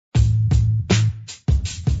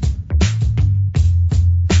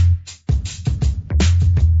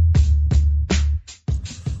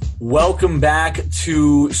Welcome back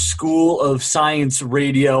to School of Science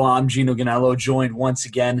Radio. I'm Gino Ganello, joined once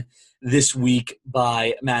again this week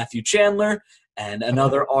by Matthew Chandler and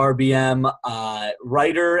another RBM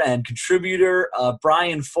writer and contributor,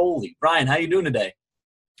 Brian Foley. Brian, how you doing today?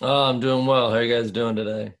 Oh, I'm doing well. How are you guys doing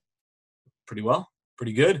today? Pretty well.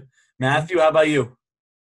 Pretty good. Matthew, how about you?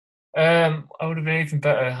 I would have been even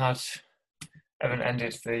better had Evan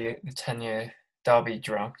ended the 10-year Derby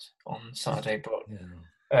drought on Saturday, but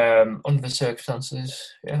under the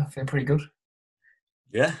circumstances, I feel pretty good.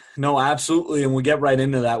 Yeah, no, absolutely. And we'll get right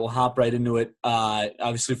into that. We'll hop right into it.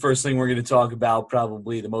 Obviously, first thing we're going to talk about,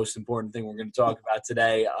 probably the most important thing we're going to talk about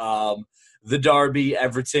today, the Derby,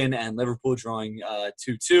 Everton and Liverpool drawing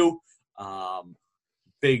 2-2.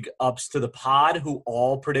 Big ups to the pod, who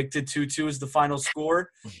all predicted 2-2 as the final score.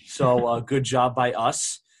 So good job by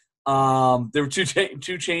us. There were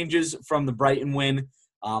two changes from the Brighton win.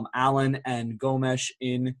 Allen and Gomes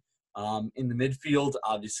in the midfield.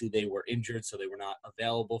 Obviously, they were injured, so they were not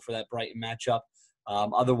available for that Brighton matchup.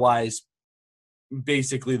 Otherwise,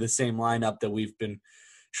 basically the same lineup that we've been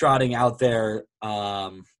trotting out there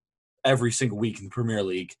every single week in the Premier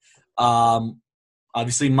League.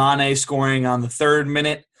 Obviously, Mane scoring on the 3rd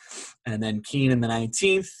minute, and then Keane in the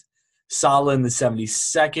 19th, Salah in the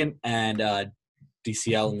 72nd, and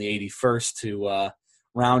DCL in the 81st to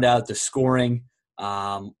round out the scoring.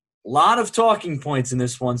 Lot of talking points in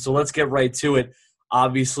this one, so let's get right to it.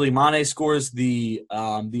 Obviously, Mane scores the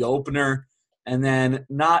opener, and then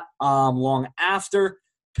not long after,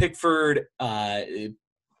 Pickford goes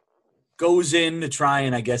in to try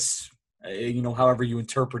and, I guess, however you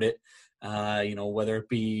interpret it, whether it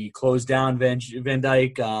be close down Van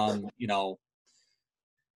Dijk,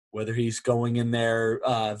 whether he's going in there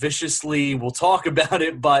viciously, we'll talk about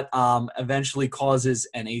it, but eventually causes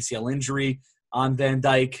an ACL injury on Van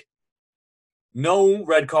Dijk. No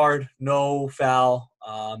red card, no foul.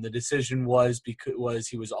 The decision was because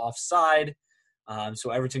he was offside,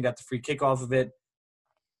 so Everton got the free kick off of it.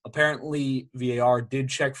 Apparently, VAR did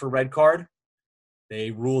check for red card.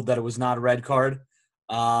 They ruled that it was not a red card.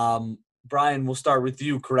 Brian, we'll start with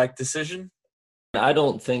you. Correct decision? I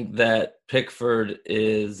don't think that Pickford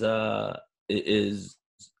isn't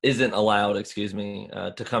allowed,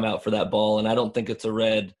 to come out for that ball, and I don't think it's a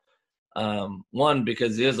red. One,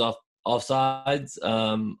 because he is offsides,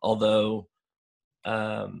 although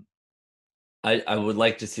I would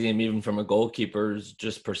like to see him, even from a goalkeeper's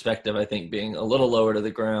just perspective, I think being a little lower to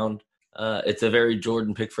the ground. It's a very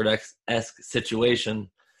Jordan Pickford-esque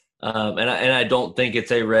situation, and I don't think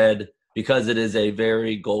it's a red because it is a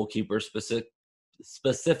very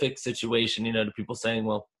goalkeeper-specific situation. To people saying,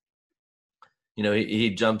 well, he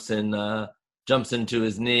jumps into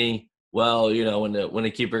his knee. Well, when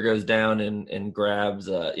a keeper goes down and grabs,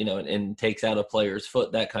 and takes out a player's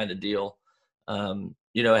foot, that kind of deal,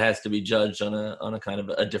 it has to be judged on a kind of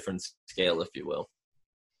a different scale, if you will.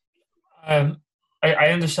 I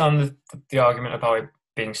understand the argument about it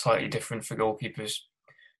being slightly different for goalkeepers,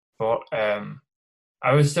 but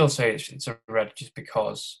I would still say it's a red just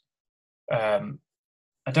because I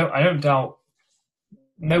don't doubt.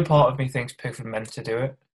 No part of me thinks Pickford meant to do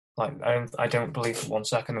it. Like I don't believe for 1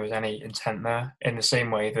 second there was any intent there. In the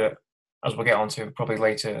same way that, as we'll get onto probably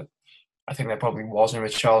later, I think there probably was in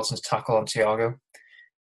Richarlison's tackle on Thiago.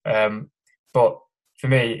 But for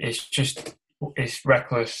me, it's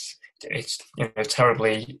reckless. It's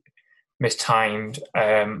terribly mistimed.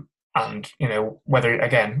 And whether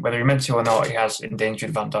he meant to or not, he has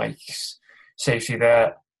endangered Van Dijk's safety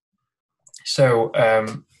there. So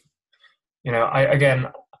I'm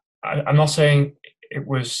not saying it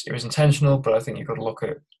was intentional, but I think you've got to look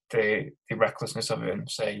at the recklessness of it and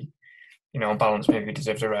say, on balance, maybe he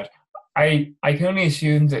deserved a red. I can only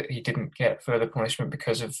assume that he didn't get further punishment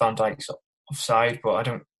because of Van Dijk's offside, but I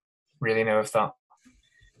don't really know if that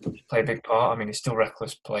played a big part. I mean, it's still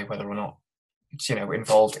reckless play whether or not it's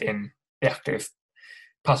involved in the active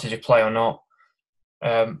passage of play or not.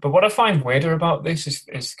 But what I find weirder about this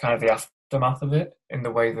is kind of the aftermath of it, in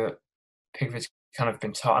the way that Pickford's kind of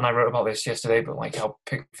been taught, and I wrote about this yesterday, but like how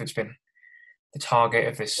Pickford's been the target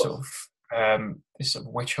of this sort of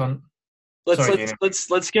witch hunt.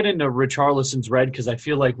 Let's get into Richarlison's red, because I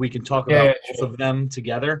feel like we can talk about both of them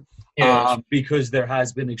together. Because there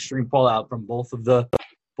has been extreme fallout from both of the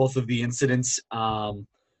incidents.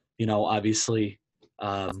 Obviously,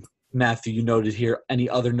 Matthew, you noted here any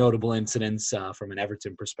other notable incidents from an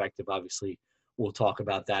Everton perspective. Obviously, we'll talk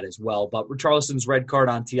about that as well. But Richarlison's red card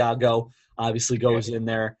on Thiago obviously goes in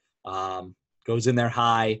there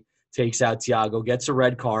high, takes out Thiago, gets a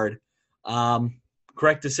red card.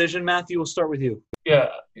 Correct decision, Matthew? We'll start with you. Yeah,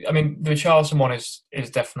 I mean, the Richarlison one is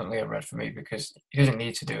definitely a red for me because he doesn't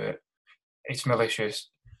need to do it. It's malicious.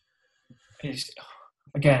 He's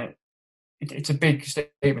again, it's a big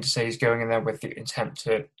statement to say he's going in there with the intent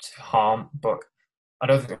to harm, but I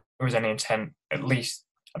don't think there was any intent. At least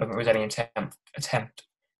I don't think there was any attempt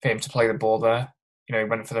for him to play the ball there. You know, he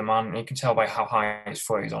went for the man, and you can tell by how high his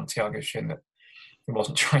foot is on Thiago's shin that he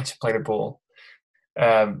wasn't trying to play the ball.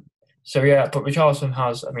 So yeah, but Richarlison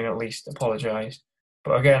has, I mean, at least apologised.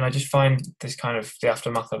 But again, I just find this kind of the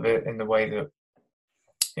aftermath of it in the way that,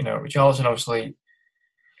 you know, Richarlison obviously,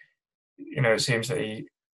 you know, it seems that he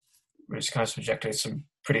was kind of subjected to some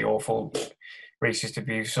pretty awful racist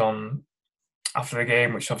abuse on after the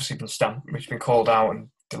game, which obviously which has been called out and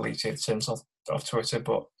deleted since off Twitter.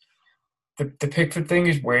 But the Pickford thing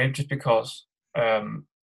is weird, just because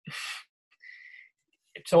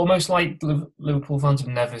it's almost like Liverpool fans have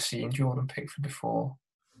never seen Jordan Pickford before,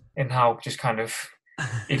 in how just kind of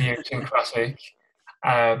idiosyncratic,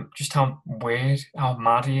 just how weird, how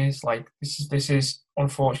mad he is. Like this is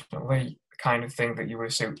unfortunately the kind of thing that you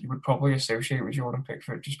would probably associate with Jordan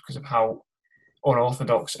Pickford, just because of how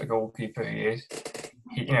unorthodox a goalkeeper he is.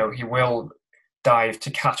 He will dive to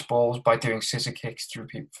catch balls by doing scissor kicks through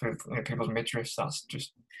people's midriffs. That's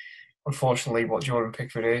just unfortunately what Jordan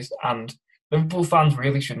Pickford is, and Liverpool fans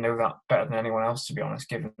really should know that better than anyone else, to be honest,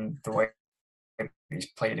 given the way he's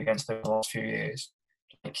played against them in the last few years.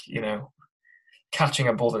 Like, you know, catching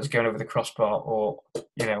a ball that's going over the crossbar, or,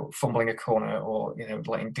 you know, fumbling a corner, or, you know,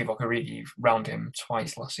 letting Divock Origi round him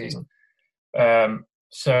twice last season.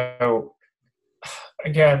 So,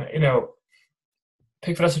 again, you know,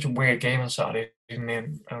 Pickford had such a weird game on Saturday, didn't he?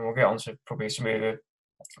 And we'll get on to probably some of the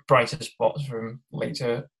brighter spots for him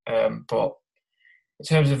later. But in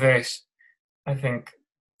terms of this, I think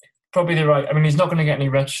probably the right. I mean, he's not going to get any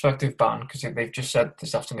retrospective ban because they've just said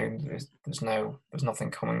this afternoon there's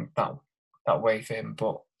nothing coming that way for him.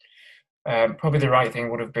 But probably the right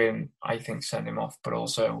thing would have been, I think, send him off. But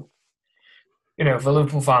also, you know, for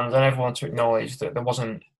Liverpool fans and everyone to acknowledge that there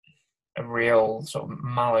wasn't a real sort of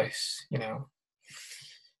malice. You know,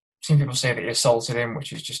 I've seen people say that he assaulted him,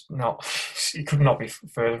 which is just not. It could not be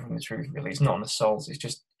further from the truth. Really, it's not an assault. It's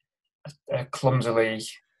just a clumsily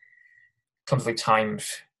timed,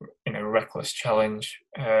 you know, reckless challenge,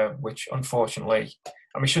 which unfortunately,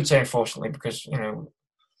 and we should say unfortunately, because, you know,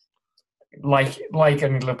 like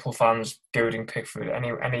any Liverpool fans goading Pickford,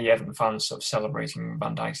 any Everton fans sort of celebrating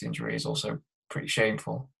Van Dijk's injury is also pretty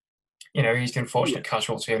shameful. You know, he's the unfortunate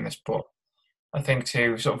casualty in this, but I think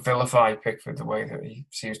to sort of vilify Pickford the way that he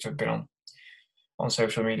seems to have been on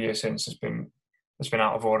social media since has been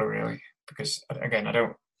out of order, really. Because again, I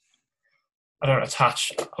don't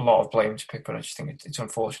attach a lot of blame to Pickford. I just think it's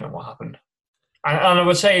unfortunate what happened. And I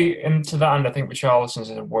would say, to that end, I think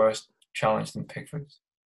Richarlison's is a worse challenge than Pickford's,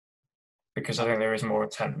 because I think there is more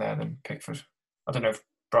intent there than Pickford. I don't know if,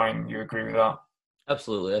 Brian, you agree with that?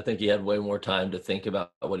 Absolutely. I think he had way more time to think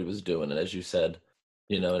about what he was doing. And as you said,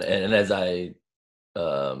 you know, and as I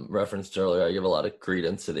referenced earlier, I give a lot of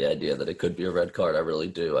credence to the idea that it could be a red card. I really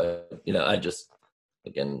do. I just,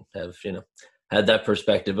 again, have, you know, had that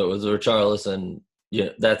perspective. But with Richarlison, you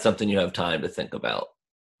know, that's something you have time to think about.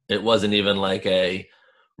 It wasn't even like a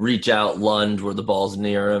reach out lunge where the ball's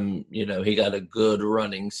near him. You know, he got a good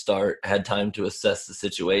running start, had time to assess the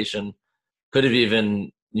situation, could have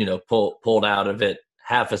even, you know, pulled out of it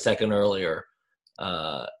half a second earlier,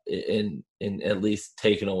 in at least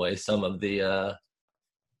taking away some of the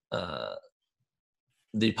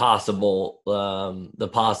possible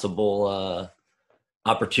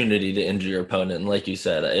opportunity to injure your opponent. And like you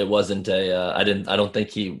said, it wasn't I don't think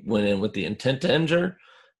he went in with the intent to injure,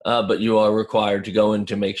 but you are required to go in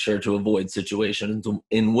to make sure to avoid situations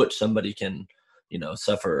in which somebody can, you know,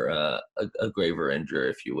 suffer a graver injury,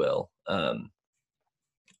 if you will.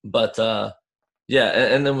 But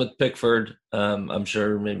and then with Pickford, I'm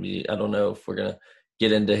sure maybe, I don't know if we're going to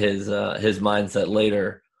get into his mindset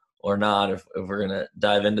later or not, if we're going to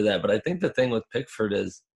dive into that. But I think the thing with Pickford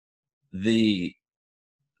is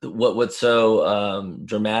what's so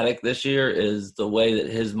dramatic this year is the way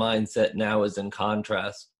that his mindset now is in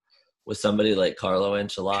contrast with somebody like Carlo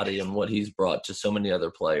Ancelotti and what he's brought to so many other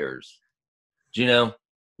players. Do you know,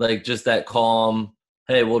 like, just that calm,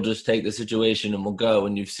 hey, we'll just take the situation and we'll go.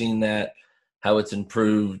 And you've seen that, how it's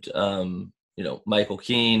improved. You know, Michael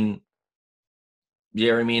Keane,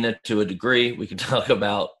 Yerry Mina to a degree. We could talk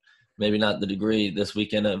about maybe not the degree this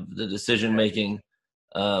weekend of the decision making.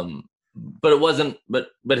 But it wasn't, but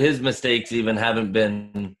his mistakes even haven't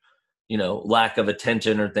been, you know, lack of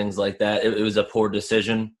attention or things like that. It was a poor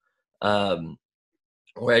decision.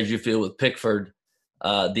 Whereas you feel with Pickford,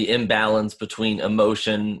 the imbalance between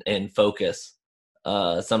emotion and focus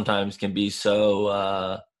sometimes can be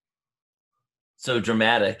so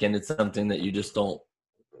dramatic, and it's something that you just don't.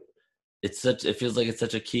 It feels like it's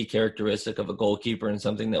such a key characteristic of a goalkeeper, and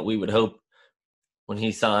something that we would hope when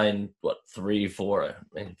he signed 3, 4.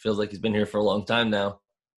 It feels like he's been here for a long time now.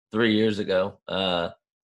 3 years ago,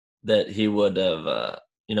 that he would have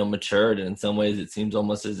matured, and in some ways it seems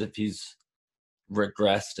almost as if he's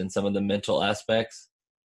regressed in some of the mental aspects.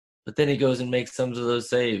 But then he goes and makes some of those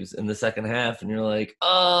saves in the second half, and you're like,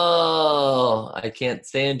 oh, I can't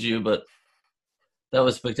stand you, but that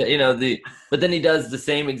was spectacular. But then he does the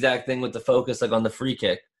same exact thing with the focus, like on the free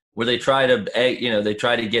kick, where they try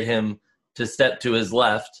to get him to step to his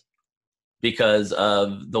left because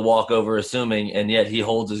of the walkover assuming, and yet he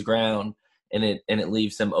holds his ground, and it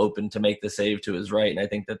leaves him open to make the save to his right. And I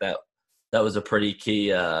think that was a pretty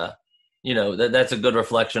key, that's a good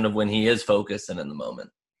reflection of when he is focused and in the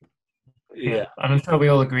moment. Yeah, and I'm sure we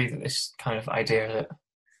all agree that this kind of idea that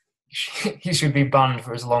he should be banned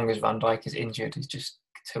for as long as Van Dijk is injured is just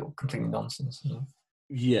completely nonsense.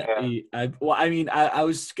 Yeah. I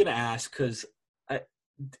was going to ask, because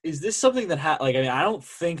is this something that I don't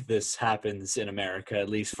think this happens in America, at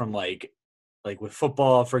least from like with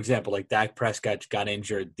football, for example. Like Dak Prescott got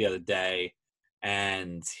injured the other day,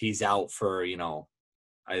 and he's out for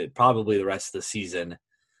probably the rest of the season.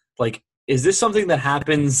 Like, is this something that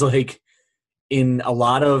happens like in a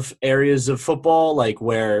lot of areas of football, like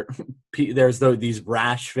where there's these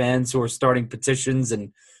rash fans who are starting petitions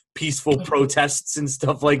and peaceful protests and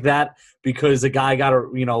stuff like that because a guy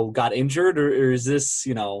got injured, or is this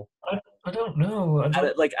I don't know.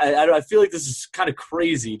 I feel like this is kind of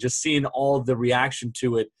crazy just seeing all of the reaction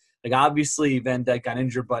to it. Like, obviously Van Dijk got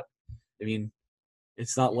injured, but I mean,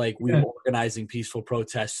 it's not like we were organizing peaceful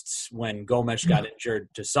protests when Gomes got injured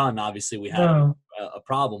to Son. Obviously we had a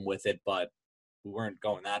problem with it, but we weren't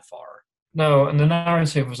going that far. No, and the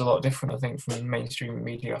narrative was a lot different, I think, from mainstream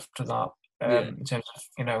media after that, in terms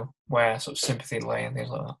of, where sort of sympathy lay and things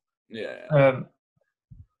like that. Yeah.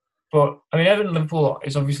 But, I mean, Everton-Liverpool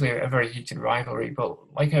is obviously a very heated rivalry, but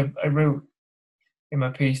like I wrote in my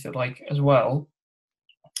piece that, like, as well,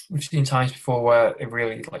 we've seen times before where they've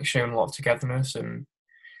really, like, shown a lot of togetherness, and,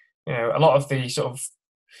 a lot of the sort of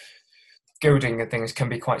goading and things can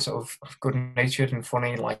be quite sort of good-natured and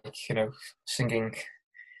funny, like, singing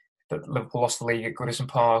that Liverpool lost the league at Goodison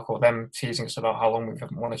Park, or them teasing us about how long we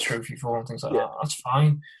haven't won a trophy for and things like that. That's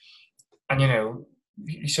fine. And,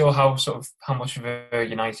 you saw how much of a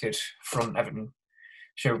united front Everton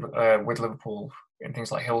showed with Liverpool in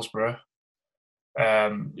things like Hillsborough.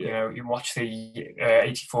 You watch the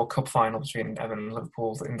 84 Cup final between Everton and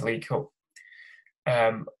Liverpool in the League Cup.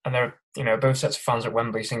 And they're, both sets of fans at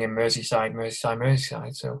Wembley singing Merseyside, Merseyside,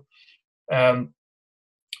 Merseyside. So, kind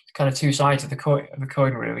of two sides of the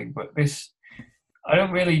coin, really. But this, I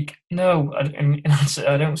don't really know.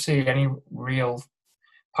 I don't see any real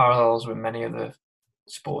parallels with many of the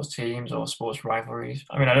sports teams or sports rivalries.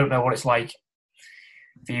 I mean, I don't know what it's like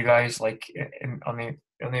for you guys, like on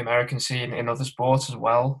the American scene in other sports as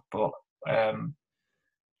well. But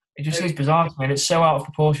it just seems bizarre to me. And it's so out of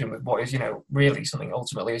proportion with what is, really something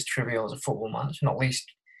ultimately as trivial as a football match, not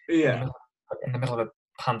least in the middle of a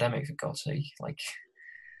pandemic, for God's sake. Like,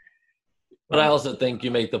 but I also think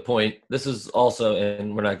you make the point. This is also,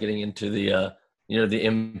 and we're not getting into the the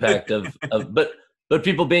impact of but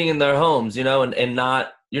people being in their homes, and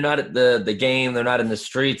not, you're not at the game, they're not in the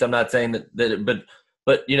streets. I'm not saying that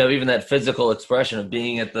but even that physical expression of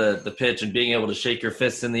being at the pitch and being able to shake your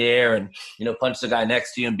fists in the air and punch the guy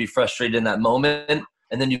next to you and be frustrated in that moment,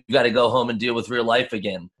 and then you've got to go home and deal with real life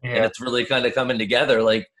again. Yeah. And it's really kind of coming together,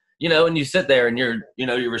 like, and you sit there and you're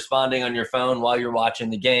responding on your phone while you're watching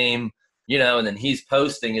the game, and then he's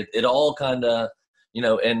posting it. It all kind of,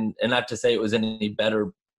 and not to say it was any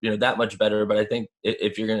better, that much better, but I think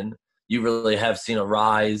if you really have seen a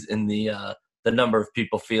rise in the number of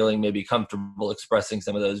people feeling maybe comfortable expressing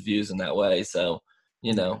some of those views in that way. So,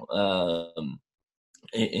 and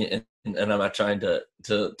I'm not trying to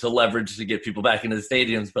leverage to get people back into the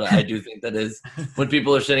stadiums, but I do think that is when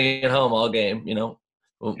people are sitting at home all game,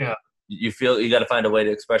 you feel you got to find a way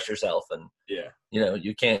to express yourself, and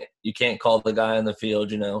you can't call the guy on the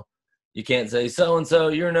field, you can't say so-and-so,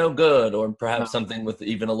 you're no good, or perhaps something with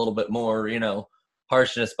even a little bit more,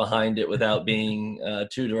 harshness behind it without being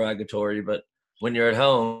too derogatory. But when you're at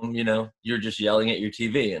home, you're just yelling at your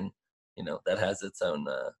TV, and that has its own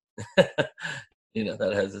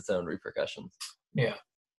that has its own repercussions. Yeah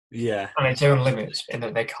and its own limits in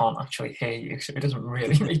that they can't actually hear you, so it doesn't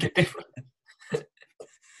really make a difference.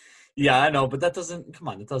 Yeah, I know, but that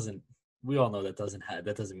doesn't we all know that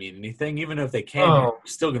doesn't mean anything. Even if they can, Oh. you're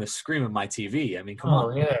still going to scream at my TV. I mean, come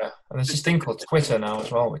Oh on. yeah, and there's this thing called Twitter now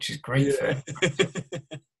as well, which is great for.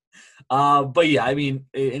 But yeah, I mean,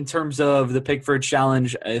 in terms of the Pickford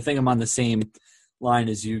challenge, I think I'm on the same line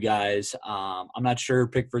as you guys. I'm not sure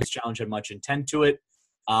Pickford's challenge had much intent to it.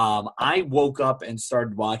 I woke up and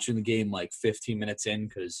started watching the game like 15 minutes in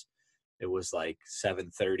because it was like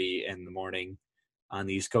 7:30 in the morning on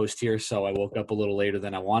the East Coast here, so I woke up a little later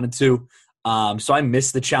than I wanted to. So I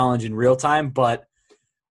missed the challenge in real time, but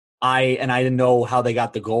I didn't know how they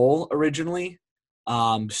got the goal originally.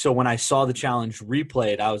 So when I saw the challenge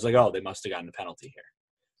replayed, I was like, oh, they must have gotten a penalty here.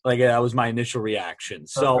 Like, that was my initial reaction.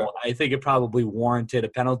 So Okay. I think it probably warranted a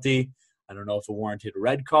penalty. I don't know if it warranted a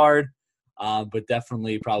red card, but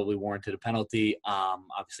definitely probably warranted a penalty.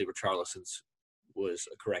 Obviously, Richarlison's was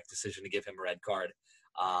a correct decision to give him a red card.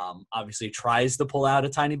 Obviously, tries to pull out a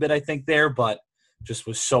tiny bit, I think, there, but just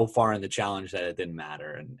was so far in the challenge that it didn't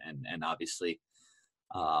matter. And obviously,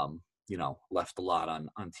 left a lot on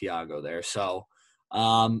Thiago there. So,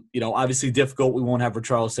 obviously difficult. We won't have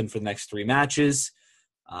Richarlison for the next 3 matches.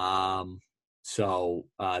 So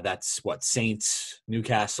that's what, Saints,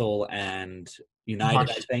 Newcastle, and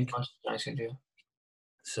United, I think.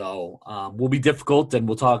 So will be difficult, and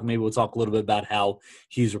we'll talk a little bit about how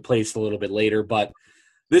he's replaced a little bit later. But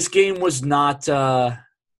this game was not as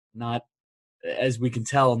we can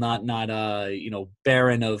tell, not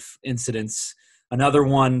barren of incidents. Another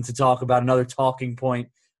one to talk about, another talking point.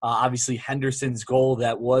 Obviously, Henderson's goal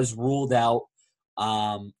that was ruled out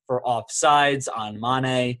for offsides on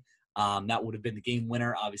Mane. That would have been the game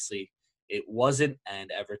winner. Obviously, it wasn't,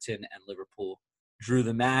 and Everton and Liverpool drew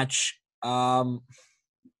the match.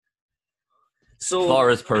 So VAR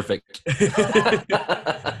is perfect.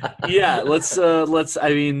 Yeah, let's. I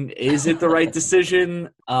mean, is it the right decision?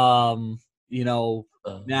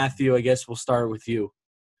 Matthew, I guess we'll start with you.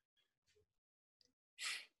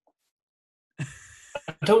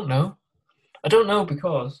 I don't know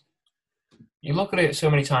because you look at it so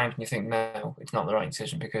many times and you think, no, it's not the right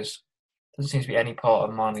decision because there doesn't seem to be any part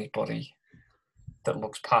of Mane's body that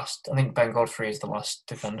looks past. I think Ben Godfrey is the last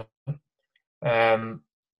defender.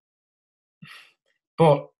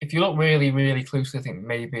 But if you look really, really closely, I think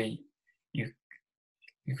maybe you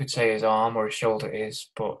could say his arm or his shoulder is.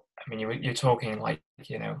 But I mean, you're talking like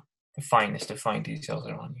the finest of fine details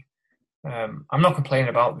there on you. I'm not complaining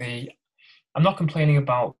about the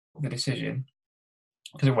decision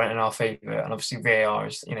because it went in our favour, and obviously VAR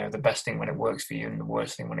is the best thing when it works for you and the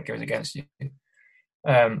worst thing when it goes against you.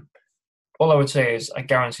 All I would say is I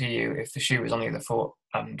guarantee you, if the shoe was on the other foot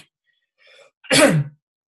and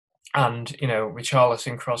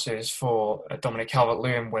Richarlison crosses for a Dominic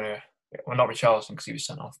Calvert-Lewin winner, well, not Richarlison because he was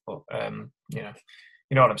sent off, but you know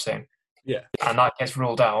what I'm saying. Yeah. And that gets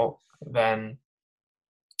ruled out, then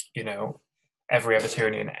every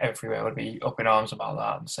Evertonian everywhere would be up in arms about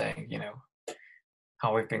that and saying,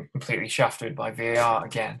 how we've been completely shafted by VAR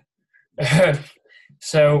again.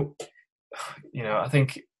 So, I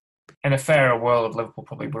think in a fairer world, Liverpool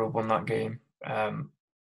probably would have won that game. And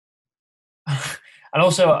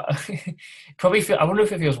also, I wonder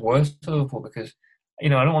if it feels worse for Liverpool because, I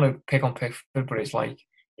don't want to pick on Pickford, but it's like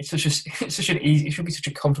it should be such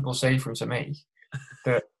a comfortable save for him to make.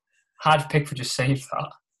 That had Pickford just saved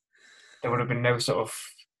that, there would have been no sort of.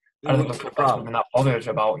 I don't think Liverpool would have been that bothered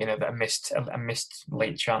about a missed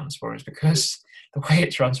late chance, whereas because the way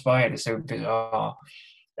it transpired is so bizarre,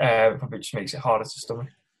 probably just makes it harder to stomach.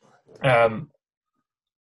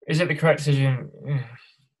 Is it the correct decision?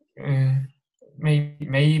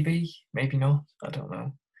 Maybe not. I don't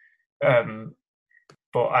know.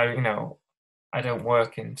 But I don't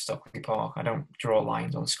work in Stockley Park. I don't draw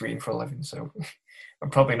lines on screen for a living, so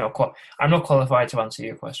I'm probably not I'm not qualified to answer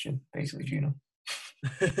your question, basically, Gino.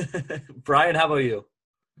 Brian, how about you?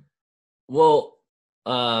 Well,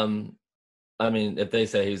 I mean, if they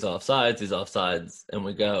say he's offsides, and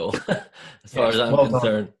we go as far as I'm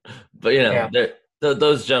concerned. But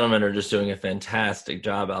those gentlemen are just doing a fantastic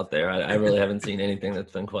job out there. I really haven't seen anything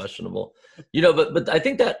that's been questionable. But I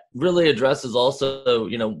think that really addresses also,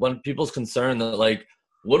 when people's concern that like,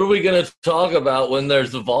 what are we going to talk about when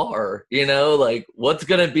there's a VAR? Like what's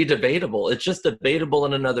going to be debatable? It's just debatable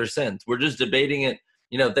in another sense. We're just debating it.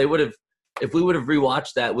 If we would have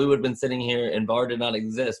rewatched that, we would have been sitting here and VAR did not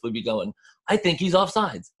exist. We'd be going, I think he's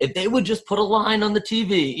offsides. If they would just put a line on the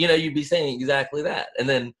TV, you'd be saying exactly that. And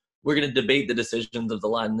then we're going to debate the decisions of the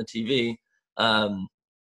line on the TV.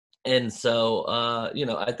 And so,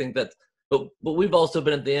 I think that, but we've also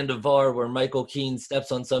been at the end of VAR where Michael Keane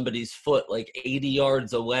steps on somebody's foot like 80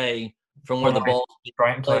 yards away from where the ball is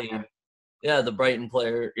played. the Brighton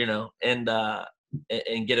player, and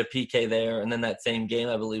get a PK there. And then that same game,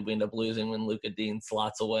 I believe we end up losing when Luka Dean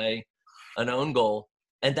slots away an own goal.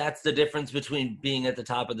 And that's the difference between being at the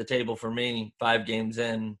top of the table for me 5 games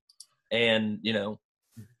in and,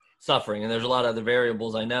 suffering. And there's a lot of other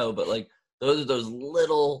variables I know, but like those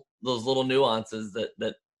little nuances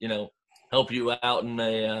that help you out in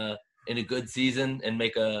a good season and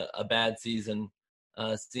make a bad season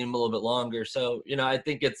seem a little bit longer. So, I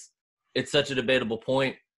think it's such a debatable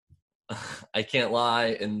point. I can't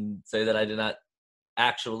lie and say that I did not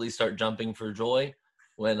actually start jumping for joy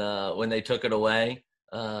when they took it away.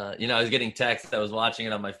 I was getting texts. I was watching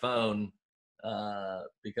it on my phone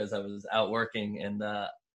because I was out working, and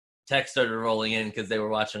texts started rolling in because they were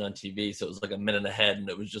watching on TV. So it was like a minute ahead, and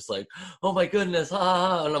it was just like, oh my goodness, and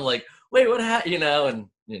I'm like, wait, what happened? And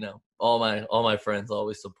all my friends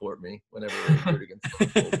always support me whenever they root against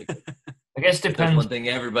Liverpool. I guess it depends. That's one thing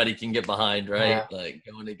everybody can get behind, right? Yeah. Like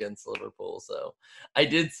going against Liverpool. So I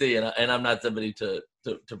did see, and I'm not somebody to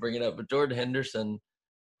bring it up, but Jordan Henderson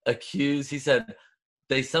he said,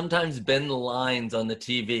 they sometimes bend the lines on the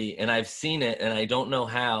TV, and I've seen it, and I don't know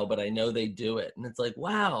how, but I know they do it. And it's like,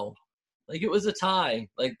 wow, like it was a tie.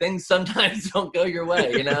 Like things sometimes don't go your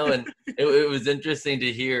way, and it was interesting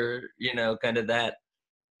to hear, kind of that.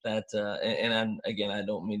 And I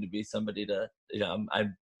don't mean to be somebody to,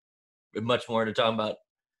 I'm much more to talk about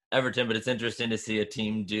Everton, but it's interesting to see a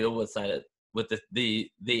team deal with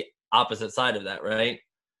the opposite side of that, right?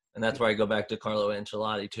 And that's where I go back to Carlo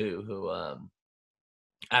Ancelotti too, who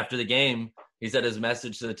after the game, he said his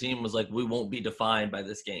message to the team was like, we won't be defined by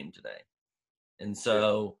this game today. And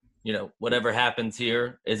so, whatever happens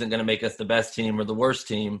here isn't going to make us the best team or the worst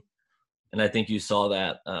team. And I think you saw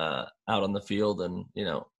that out on the field, and,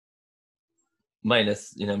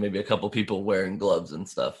 minus, maybe a couple people wearing gloves and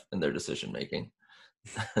stuff in their decision making.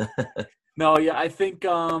 No, yeah, I think,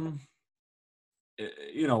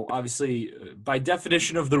 obviously by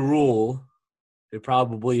definition of the rule, it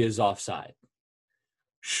probably is offside.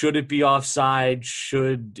 Should it be offside?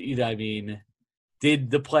 The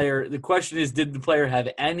question is, did the player have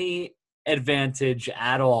any advantage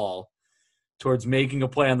at all towards making a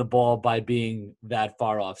play on the ball by being that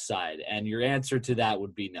far offside? And your answer to that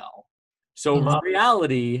would be no. So in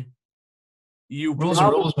reality, rules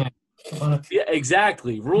are rules, man. Yeah,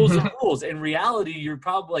 exactly. Rules are rules. In reality, you're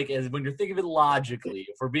probably like, when you're thinking of it logically,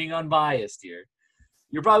 if we're being unbiased here,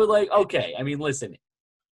 you're probably like, okay, listen,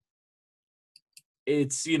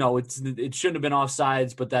 it shouldn't have been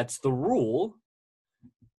offsides, but that's the rule.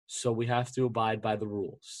 So we have to abide by the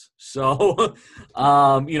rules. So,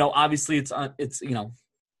 obviously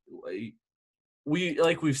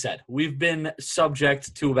like we've said, we've been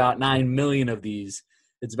subject to about 9 million of these.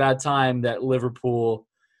 It's about time that Liverpool,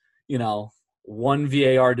 one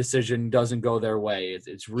VAR decision doesn't go their way.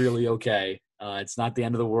 It's really okay. It's not the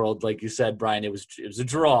end of the world. Like you said, Brian, it was a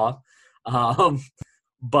draw.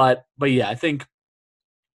 But yeah, I think,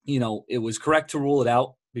 it was correct to rule it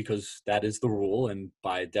out because that is the rule. And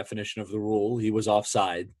by definition of the rule, he was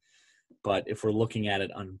offside. But if we're looking at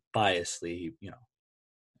it unbiasedly,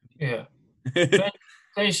 Yeah. Do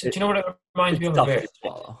you know what it reminds me of a bit? You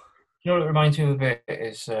know what it reminds me of a bit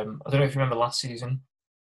is, I don't know if you remember last season,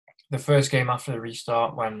 the first game after the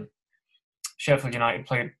restart when Sheffield United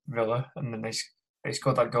played Villa, and then they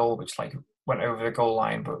scored that goal which went over the goal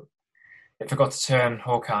line, but they forgot to turn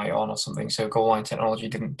Hawkeye on or something, so goal line technology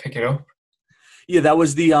didn't pick it up. Yeah, that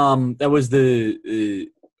was the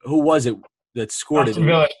who was it that scored Aston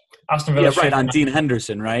Villa. Yeah, right, on Dean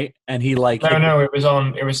Henderson, right? And he No, it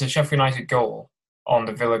was a Sheffield United goal on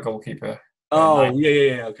the Villa goalkeeper. Oh,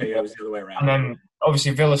 yeah, okay, yeah, it was the other way around. And then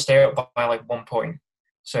obviously Villa stayed up by 1 point.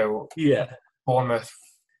 So yeah, Bournemouth,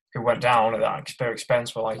 who went down at their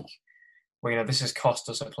expense, were like, well, this has cost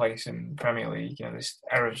us a place in Premier League, this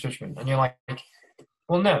error of judgment. And you're like,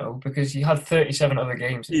 well, no, because you had 37 other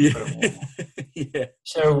games that you could have won. Yeah.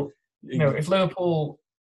 So, if Liverpool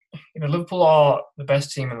are the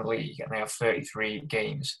best team in the league and they have 33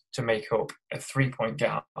 games to make up a 3-point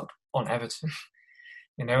gap on Everton,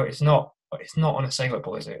 it's not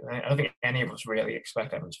unassailable, is it? I don't think any of us really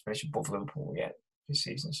expect Everton to finish above Liverpool yet this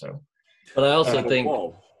season. So, but I also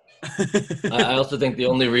think the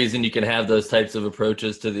only reason you can have those types of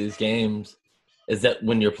approaches to these games is that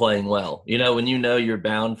when you're playing well, when you're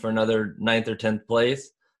bound for another 9th or 10th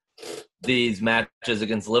place, these matches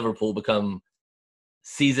against Liverpool become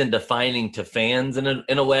season defining to fans in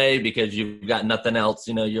a way, because you've got nothing else.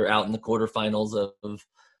 You're out in the quarterfinals of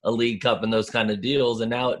a League Cup and those kind of deals, and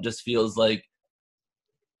now it just feels like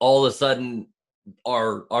all of a sudden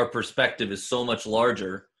our perspective is so much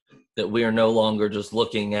larger that we are no longer just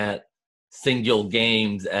looking at single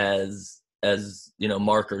games as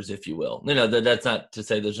markers, if you will. That's not to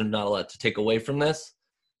say there's not a lot to take away from this,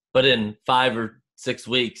 but in 5 or 6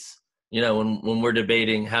 weeks, when we're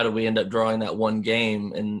debating how do we end up drawing that one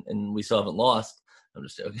game and we still haven't lost, I'm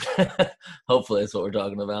just joking. Hopefully that's what we're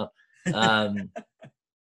talking about.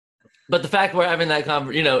 But the fact we're having that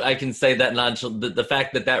conversation, I can say that the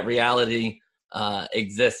fact that reality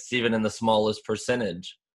exists even in the smallest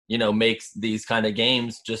percentage, makes these kind of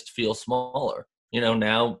games just feel smaller.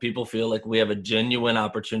 Now people feel like we have a genuine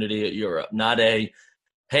opportunity at Europe, not hey,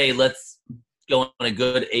 let's go on a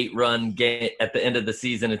good 8-run game at the end of the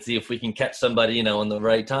season and see if we can catch somebody, on the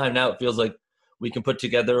right time. Now it feels like we can put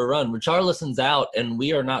together a run. Richarlison's out and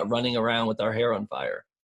we are not running around with our hair on fire,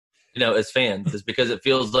 as fans. It's because it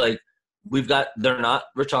feels like they're not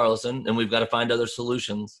Richarlison and we've got to find other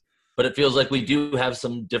solutions. But it feels like we do have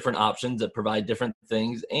some different options that provide different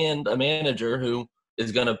things and a manager who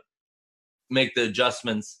is going to make the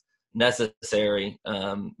adjustments necessary,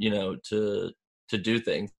 to do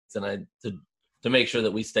things and to make sure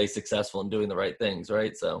that we stay successful in doing the right things,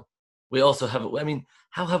 right? So we also have,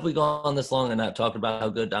 how have we gone this long and not talked about how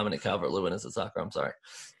good Dominic Calvert-Lewin is at soccer? I'm sorry.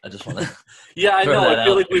 I just want to. Yeah, I know. I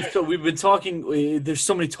feel like we've been talking. There's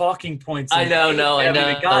so many talking points. I know.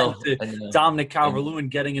 Dominic Calvert-Lewin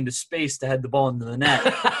getting into space to head the ball into the net,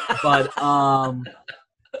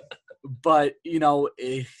 but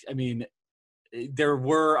there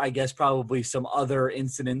were, I guess, probably some other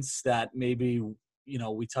incidents that maybe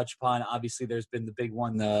we touch upon. Obviously, there's been the big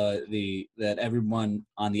one, that everyone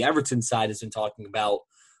on the Everton side has been talking about.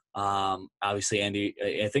 Obviously, I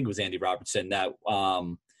think it was Andy Robertson that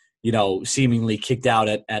seemingly kicked out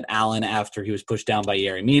at Allen after he was pushed down by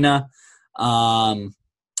Yerry Mina.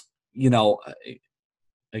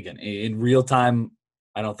 Again, in real time,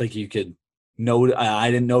 I don't think you could note.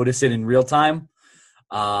 I didn't notice it in real time,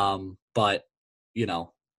 but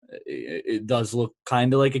it does look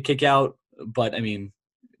kind of like a kick out. But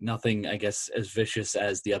nothing, I guess, as vicious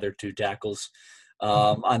as the other 2 tackles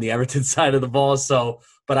on the Everton side of the ball. So,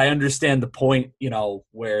 but I understand the point,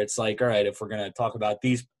 where it's like, all right, if we're going to talk about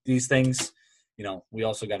these things, we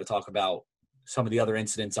also got to talk about some of the other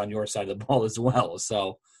incidents on your side of the ball as well.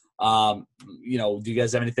 So, do you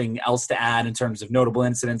guys have anything else to add in terms of notable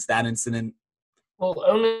incidents, that incident? Well,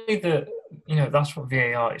 only that's what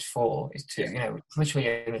VAR is for, is to, literally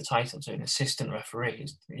in the title, to an assistant referee.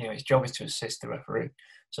 His job is to assist the referee.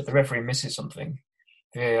 So if the referee misses something,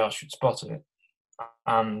 VAR should spot it.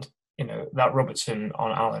 And, that Robertson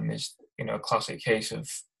on Allen is, a classic case of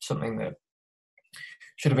something that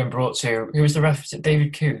should have been brought to, who was the ref? Is it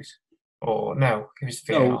David Coote? Or no, who was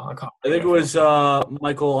VAR? No, I think it was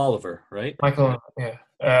Michael Oliver, right? Michael, yeah.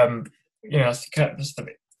 That's the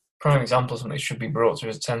prime example of something that should be brought to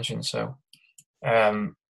his attention. So,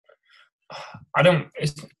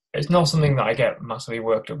 it's not something that I get massively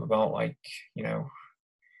worked up about, like,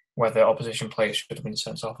 whether opposition players should have been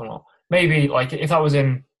sent off or not. Maybe, like, if that was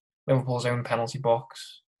in Liverpool's own penalty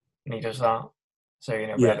box and he does that, so, we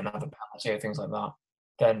have another penalty or things like that,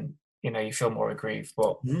 then, you feel more aggrieved.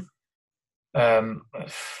 But,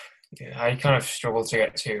 I kind of struggle to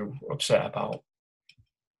get too upset about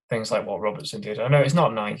things like what Robertson did. I know it's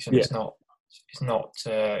not nice and it's not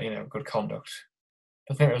good conduct.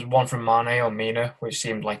 I think there was one from Mane or Mina, which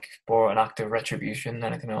seemed like more an act of retribution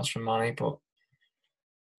than anything else from Mane. But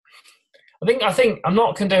I think I'm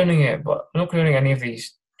not condoning it, but I'm not condoning any of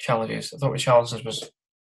these challenges. I thought Richarlison's was,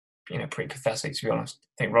 pretty pathetic, to be honest.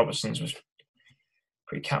 I think Robertson's was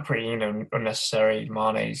pretty unnecessary.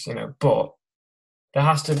 Mane's, but there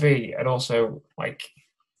has to be, and also, like,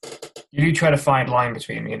 you do try to find line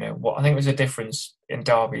between, what I think there's a difference in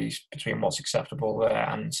derbies between what's acceptable there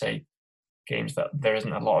and, say, games that there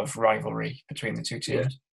isn't a lot of rivalry between the 2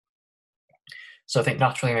 teams. Yeah. So I think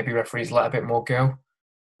naturally maybe referees let a bit more go.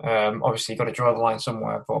 Obviously, you've got to draw the line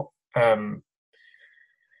somewhere, but,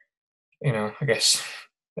 I guess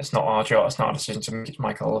it's not our job. It's not our decision to make. It's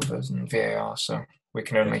Michael Oliver's and VAR, so we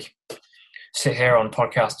can only sit here on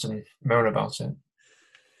podcasts and moan about it.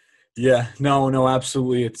 Yeah, no,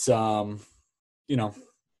 absolutely. It's,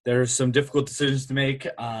 there's some difficult decisions to make.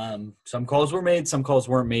 Some calls were made, some calls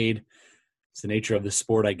weren't made. It's the nature of the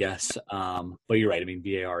sport, I guess. But you're right.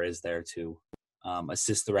 VAR is there to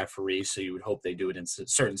assist the referee, so you would hope they do it in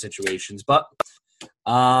certain situations. But,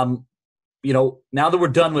 now that we're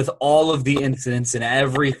done with all of the incidents and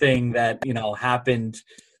everything that, happened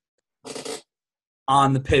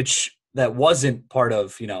on the pitch that wasn't part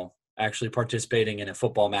of, actually participating in a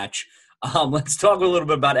football match. Let's talk a little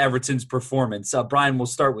bit about Everton's performance. Brian, we'll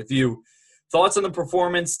start with you. Thoughts on the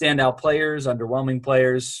performance, standout players, underwhelming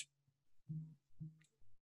players?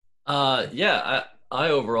 Yeah, I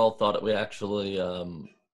overall thought that we actually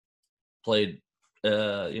played,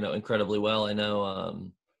 incredibly well. I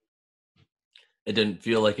know it didn't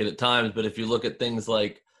feel like it at times, but if you look at things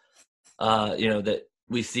like, that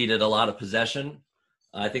we ceded a lot of possession.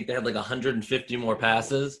 I think they had like 150 more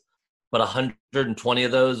passes, but 120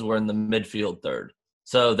 of those were in the midfield third.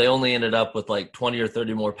 So they only ended up with like 20 or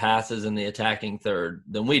 30 more passes in the attacking third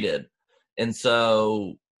than we did. And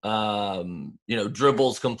so,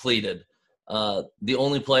 dribbles completed. The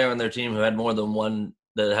only player on their team who had more than one,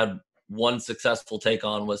 that had one successful take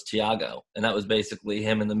on, was Thiago. And that was basically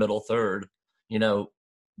him in the middle third,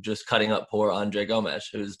 just cutting up poor Andre Gomes,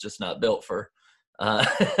 who's just not built for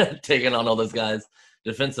taking on all those guys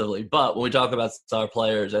defensively. But when we talk about star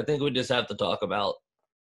players, I think we just have to talk about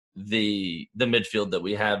the midfield that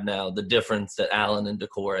we have now, the difference that Allen and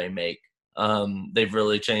Decore make. They've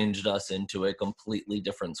really changed us into a completely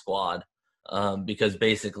different squad, because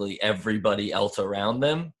basically everybody else around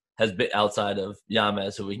them has been, outside of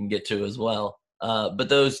James, who we can get to as well. But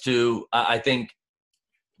those two, I think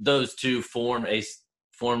those two form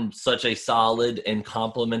such a solid and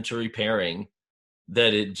complementary pairing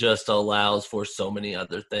that it just allows for so many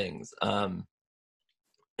other things. When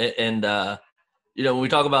we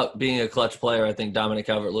talk about being a clutch player, I think Dominic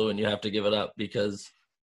Calvert-Lewin, you have to give it up because,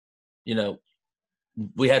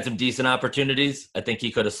 we had some decent opportunities. I think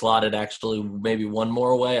he could have slotted actually maybe one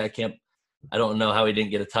more away. I don't know how he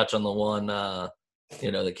didn't get a touch on the one, that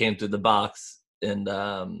came through the box and,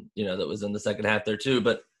 that was in the second half there too.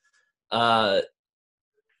 But,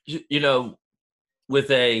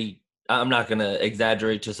 I'm not going to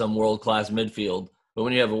exaggerate to some world-class midfield, but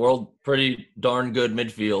when you have a pretty darn good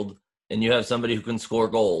midfield and you have somebody who can score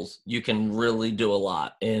goals, you can really do a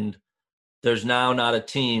lot. And there's now not a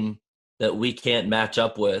team that we can't match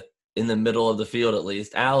up with in the middle of the field, at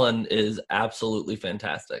least. Allen is absolutely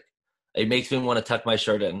fantastic. It makes me want to tuck my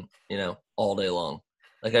shirt in, all day long.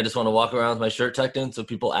 Like, I just want to walk around with my shirt tucked in so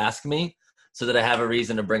people ask me, so that I have a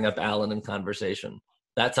reason to bring up Allen in conversation.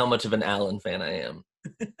 That's how much of an Allen fan I am.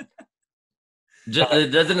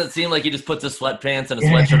 Doesn't it seem like he just puts his sweatpants and a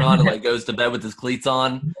sweatshirt on and like goes to bed with his cleats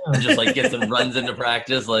on and just like gets and runs into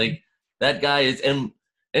practice? Like, that guy is, and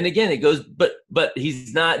again, it goes, but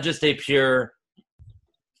he's not just a pure,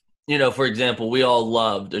 for example, we all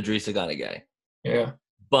loved Idrissa Gana Gueye. Yeah.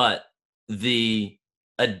 But the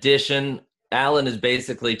addition, Allen is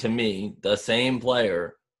basically, to me, the same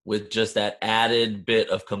player with just that added bit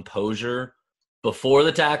of composure before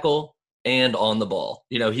the tackle and on the ball.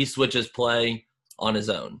 He switches play on his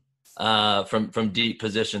own from deep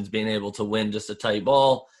positions, being able to win just a tight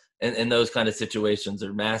ball. And those kind of situations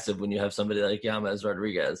are massive when you have somebody like James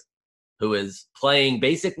Rodriguez, who is playing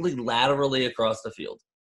basically laterally across the field.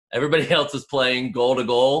 Everybody else is playing goal to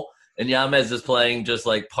goal, and James is playing just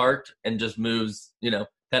like parked and just moves,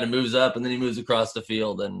 kind of moves up and then he moves across the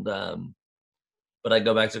field. And but I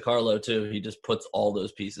go back to Carlo too. He just puts all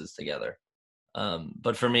those pieces together.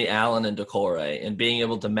 But for me, Allen and Decore, and being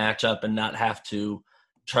able to match up and not have to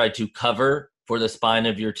try to cover for the spine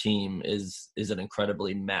of your team is an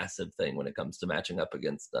incredibly massive thing when it comes to matching up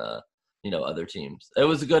against other teams. It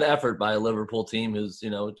was a good effort by a Liverpool team who's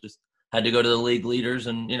just had to go to the league leaders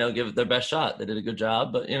and give it their best shot. They did a good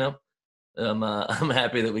job, but I'm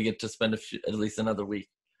happy that we get to spend at least another week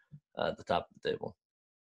at the top of the table.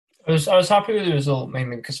 I was happy with the result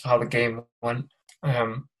mainly because of how the game went.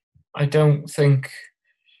 I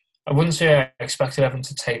wouldn't say I expected Everton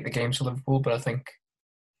to take the game to Liverpool, but I think,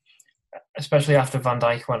 especially after Van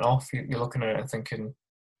Dijk went off, you're looking at it and thinking,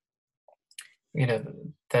 their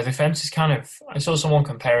defence is kind of, I saw someone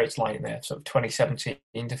compare it to like their sort of 2017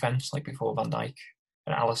 defence, like before Van Dijk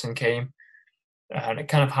and Alisson came, and it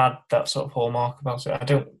kind of had that sort of hallmark about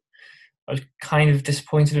it. I was kind of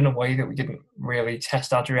disappointed in a way that we didn't really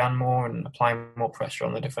test Adrian more and apply more pressure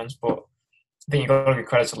on the defence, but I think you've got to give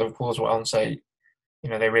credit to Liverpool as well and say,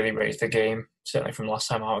 they really raised the game, certainly from last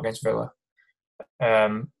time out against Villa.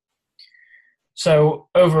 So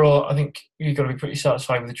overall, I think you've got to be pretty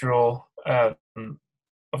satisfied with the draw.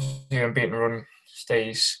 Obviously, the unbeaten run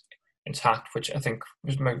stays intact, which I think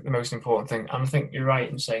was the most important thing. And I think you're right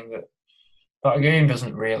in saying that game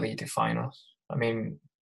doesn't really define us. I mean,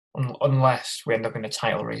 unless we end up in a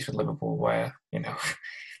title race with Liverpool where, the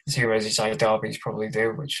two Merseyside derbies probably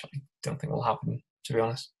do, which I don't think will happen, to be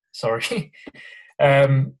honest. Sorry.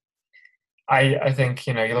 I think,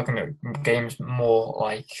 you're looking at games more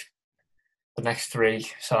like the next three,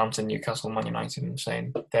 Southampton, Newcastle, Man United, and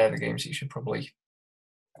saying they're the games that you should probably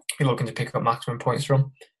be looking to pick up maximum points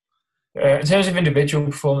from. In terms of individual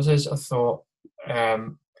performances, I thought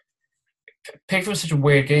Pickford was such a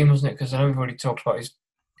weird game, wasn't it? Because I know we've already talked about his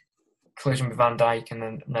collision with Van Dijk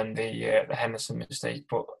and then the Henderson mistake.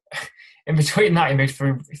 But in between that, he made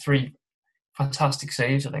three fantastic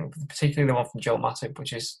saves, I think, particularly the one from Joel Matip,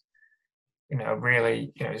 which is,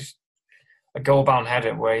 really, a goal-bound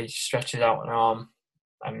header where he stretches out an arm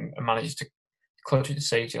and manages to clutch it to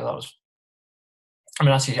safety. That was,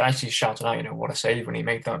 actually shouted out, what a save when he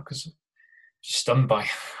made that, because just stunned by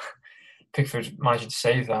Pickford managing to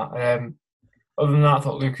save that. Other than that, I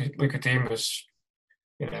thought Luca Dean was,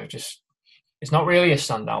 just, it's not really a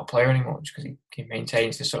standout player anymore, because he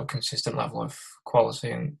maintains this sort of consistent level of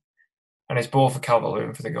quality, and his ball for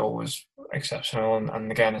Calvert-Lewin for the goal was exceptional.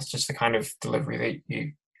 And again, it's just the kind of delivery that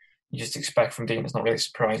you just expect from Dean. It's not really a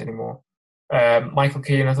surprise anymore. Michael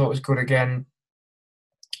Keane, I thought, was good again.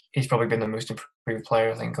 He's probably been the most improved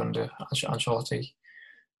player, I think, under Ancelotti.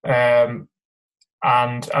 And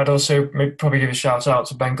I'd also probably give a shout out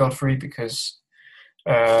to Ben Godfrey, because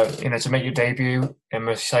to make your debut in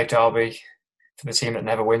Merseyside derby for the team that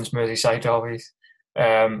never wins Merseyside derbies,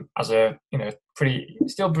 as a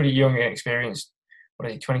still pretty young and inexperienced,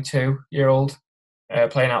 22-year-old,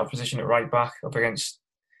 playing out of position at right back up against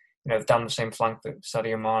down the same flank that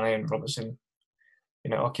Sadio Mane and Robertson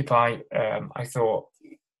occupy. I thought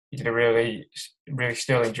he did a really, really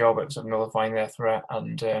sterling job at sort of nullifying their threat,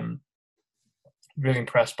 and really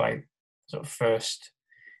impressed by sort of first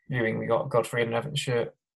viewing we got Godfrey in an Everton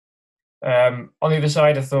shirt. On the other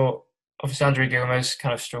side, I thought obviously Andre Gomez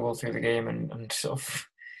kind of struggled through the game, and sort of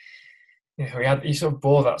he sort of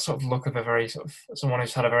bore that sort of look of a very sort of someone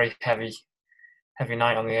who's had a very heavy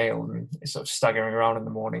night on the ale and is sort of staggering around in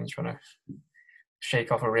the morning trying to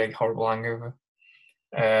shake off a really horrible hangover.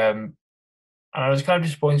 And I was kind of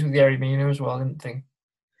disappointed with Yerry Mina as well. I didn't think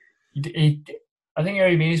I think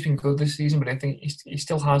Yerry Mina's been good this season, but I think he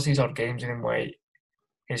still has these odd games in him where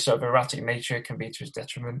his sort of erratic nature can be to his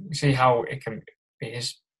detriment. You see how it can be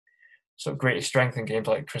his sort of greatest strength in games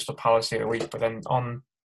like Crystal Palace the other week, but then on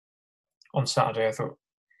Saturday I thought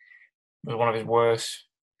it was one of his worst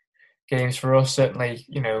games for us. Certainly,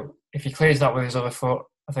 if he clears that with his other foot,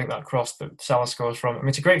 I think that cross that Salah scores from,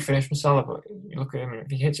 it's a great finish from Salah, but you look at him, and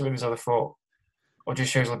if he hits it with his other foot or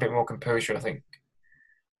just shows a little bit more composure, I think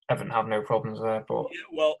Everton have no problems there. But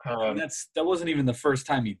that wasn't even the first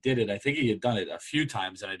time he did it. I think he had done it a few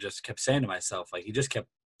times, and I just kept saying to myself, he just kept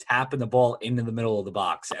tapping the ball into the middle of the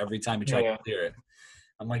box every time he tried to clear it.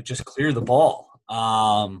 I'm like, just clear the ball.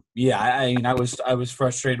 I was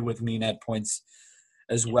frustrated with Mina at points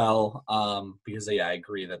as well, because I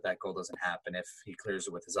agree that goal doesn't happen if he clears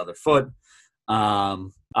it with his other foot.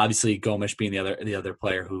 Obviously Gomes being the other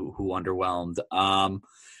player who underwhelmed.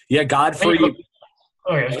 Godfrey.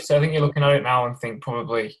 I think you're looking at it now and think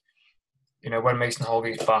probably, when Mason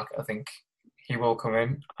Holgate back, I think he will come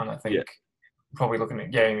in, and I think probably looking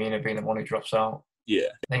at Yerry Mina being the one who drops out. Yeah,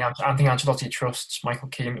 I think Ancelotti trusts Michael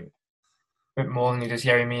Keane a bit more than he does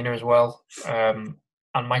Yerry Mina as well.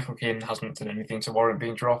 And Michael Keane hasn't done anything to warrant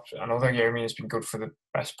being dropped. And although Yerry Mina has been good for the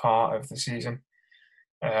best part of the season,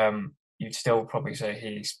 you'd still probably say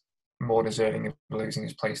he's more deserving of losing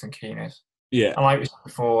his place than Keane is. Yeah. And like we said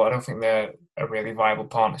before, I don't think they're a really viable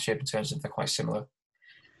partnership in terms of they're quite similar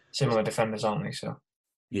defenders, aren't they? So.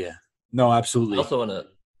 Yeah. No, absolutely.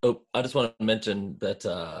 I just want to mention that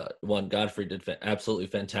Godfrey did absolutely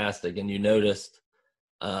fantastic, and you noticed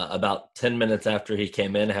about 10 minutes after he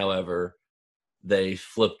came in, however, they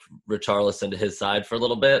flipped Richarlison to his side for a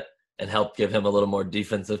little bit and helped give him a little more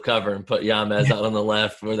defensive cover and put Yamez out on the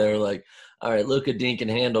left, where they were like, all right, Luca Dean can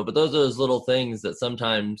handle. But those are those little things that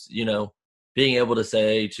sometimes, being able to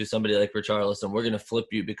say to somebody like Richarlison, we're going to flip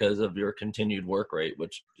you because of your continued work rate,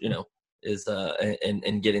 which, is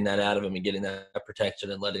and getting that out of him and getting that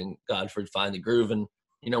protection and letting Godfrey find the groove. And,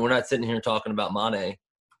 we're not sitting here talking about Mane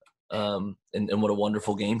and what a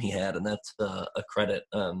wonderful game he had, and that's a credit.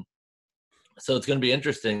 So it's going to be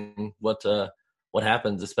interesting what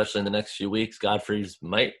happens, especially in the next few weeks. Godfrey's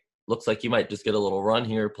looks like he might just get a little run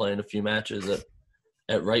here, playing a few matches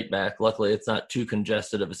at right back. Luckily, it's not too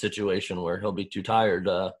congested of a situation where he'll be too tired.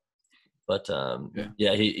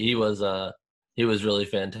 He was really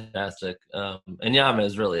fantastic. And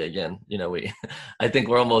Yamez really, again, I think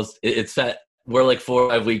we're almost we're like 4 or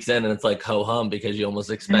 5 weeks in, and it's like ho hum because you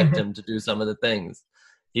almost expect him to do some of the things.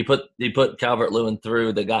 He put Calvert-Lewin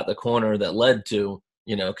through that got the corner that led to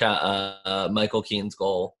Michael Keane's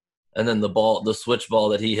goal, and then the switch ball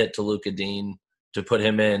that he hit to Luca Dean to put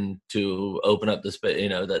him in to open up the space,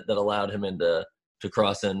 that allowed him to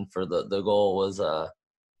cross in for the goal was,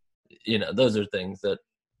 those are things that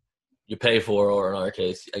you pay for, or in our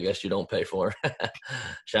case, I guess you don't pay for.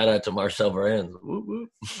 Shout out to Marcel Varane. Whoop,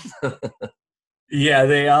 whoop. Yeah,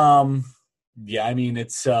 they Yeah, I mean,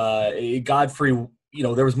 it's Godfrey,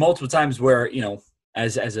 there was multiple times where,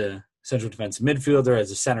 as a central defensive midfielder,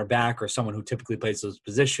 as a center back, or someone who typically plays those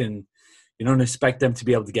position, you don't expect them to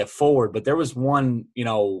be able to get forward. But there was one,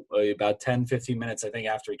 about 10, 15 minutes, I think,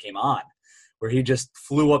 after he came on, where he just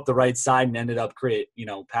flew up the right side and ended up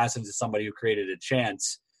passing to somebody who created a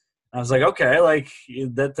chance. And I was like, okay, like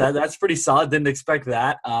that's pretty solid. Didn't expect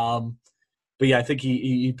that. But yeah, I think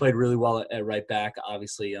he played really well at right back,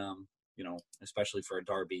 obviously, especially for a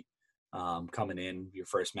derby, coming in your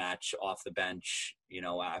first match off the bench,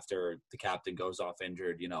 after the captain goes off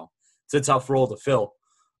injured, it's a tough role to fill,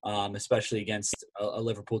 especially against a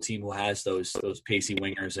Liverpool team who has those pacey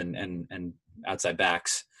wingers and outside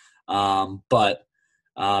backs. But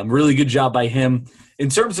really good job by him. In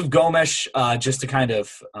terms of Gomes, just to kind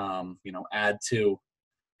of, add to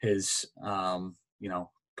his,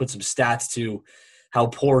 put some stats to how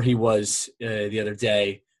poor he was the other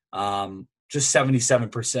day. Just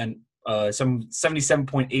 77%,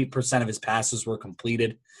 77.8% of his passes were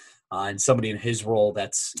completed. And somebody in his role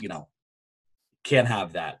that's, can't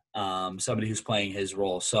have that. Somebody who's playing his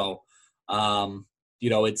role. So,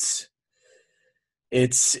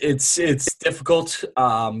 it's difficult.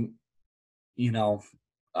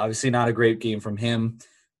 Obviously not a great game from him,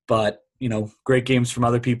 but, great games from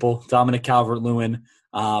other people. Dominic Calvert-Lewin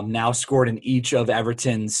now scored in each of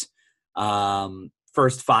Everton's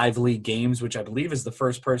first 5 league games, which I believe is the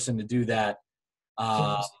first person to do that.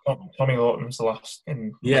 Tommy Lawton was the last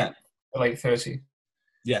in late 30.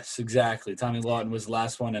 Yes, exactly. Tommy Lawton was the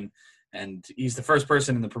last one, and he's the first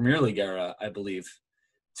person in the Premier League era, I believe,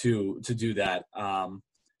 to do that.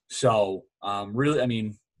 Really, I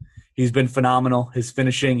mean, he's been phenomenal. His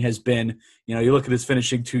finishing has been, you look at his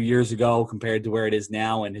finishing 2 years ago compared to where it is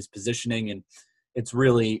now, and his positioning, and it's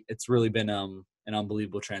really been an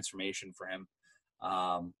unbelievable transformation for him.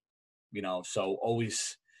 So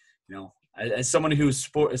always, as somebody who's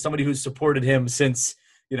supported him since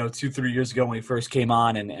 2-3 years ago when he first came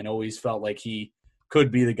on, and always felt like he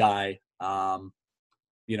could be the guy.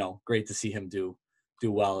 Great to see him do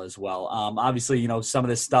well as well. Obviously, some of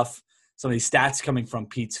this stuff, some of these stats coming from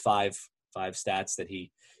Pete's five stats that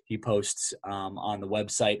he posts on the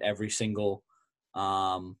website every single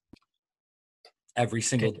after every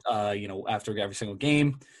single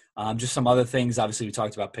game. Just some other things. Obviously, we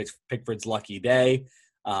talked about Pickford's lucky day,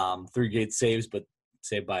 3 gate saves, but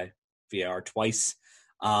saved by VAR twice.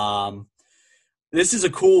 This is a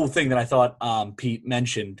cool thing that I thought Pete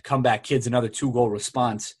mentioned. Comeback Kids, another 2-goal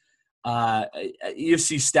response.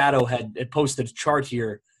 EFC Stato had posted a chart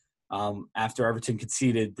here after Everton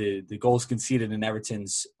conceded the goals conceded in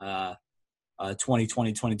Everton's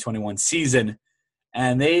 2020-2021 season.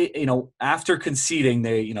 And they, after conceding,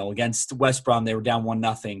 they, against West Brom, they were down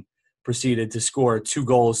 1-0, proceeded to score 2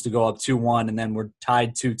 goals to go up 2-1, and then were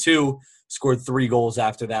tied 2-2, scored 3 goals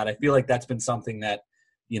after that. I feel like that's been something that,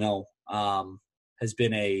 has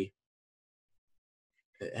been a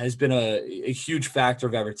huge factor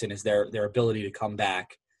of Everton, is their ability to come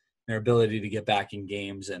back, their ability to get back in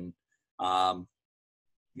games, and have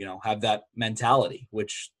that mentality,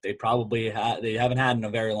 which they probably they haven't had in a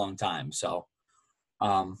very long time. So.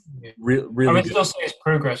 Really, I would still say it's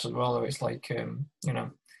progress as well. Though it's like I know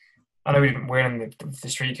we didn't win, the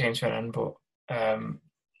streak came to an end, but I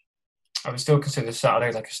would still consider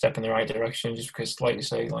Saturday like a step in the right direction, just because, like you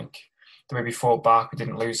say, like the way we fought back, we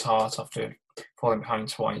didn't lose heart after falling behind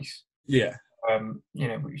twice. Yeah. You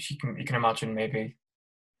can imagine maybe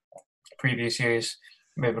previous years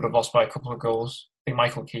maybe would have lost by a couple of goals. I think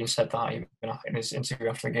Michael Keane said that even in his interview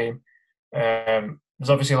after the game. There's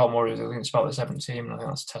obviously a lot more resilience about this Everton team, and I think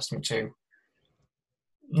that's a testament to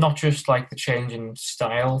not just like the change in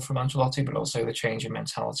style from Ancelotti, but also the change in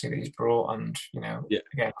mentality that he's brought. And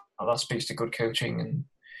again, that speaks to good coaching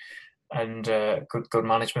and good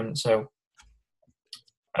management. So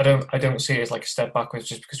I don't see it as like a step backwards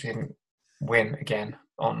just because we didn't win again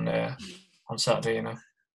on Saturday.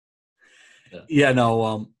 Yeah.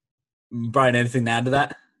 No. Brian, anything to add to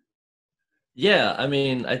that? Yeah, I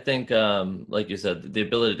mean, I think, like you said, the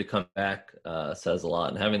ability to come back says a lot,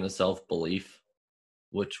 and having the self-belief,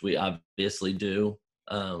 which we obviously do.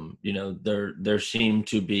 There seemed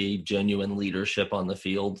to be genuine leadership on the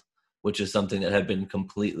field, which is something that had been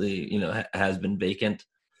completely, has been vacant.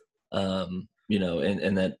 And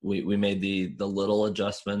that we made the little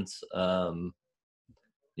adjustments, that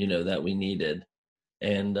we needed,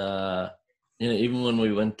 and even when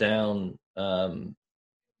we went down.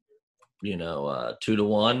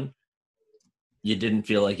 2-1, you didn't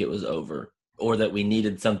feel like it was over, or that we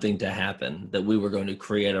needed something to happen, that we were going to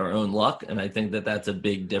create our own luck. And I think that that's a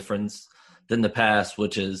big difference than the past,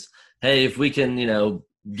 which is hey, if we can,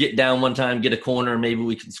 get down one time, get a corner, maybe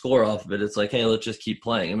we can score off of it. It's like, hey, let's just keep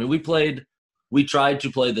playing. I mean, we tried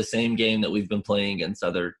to play the same game that we've been playing against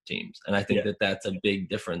other teams. And I think that that's a big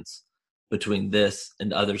difference between this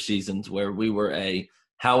and other seasons where we were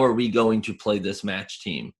how are we going to play this match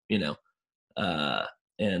team, and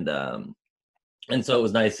so it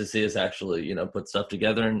was nice to see us actually, put stuff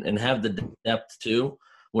together and have the depth too,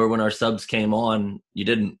 where when our subs came on, you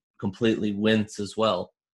didn't completely wince as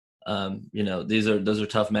well. Those are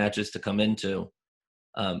tough matches to come into.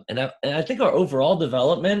 And I think our overall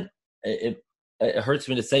development, it hurts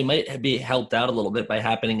me to say, might be helped out a little bit by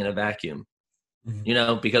happening in a vacuum,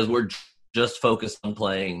 because we're just focused on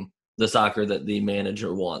playing the soccer that the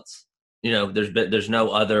manager wants. There's no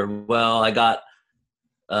other, well, I got,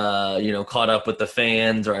 caught up with the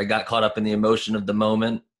fans, or I got caught up in the emotion of the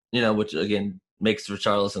moment, which again makes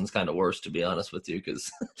Richarlison's kind of worse, to be honest with you, because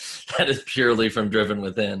that is purely from driven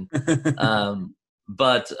within.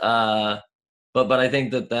 But I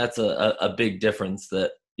think that's a big difference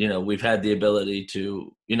that, we've had the ability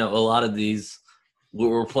to, a lot of these,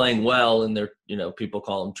 we're playing well and they're, people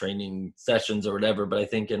call them training sessions or whatever, but I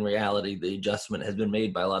think in reality, the adjustment has been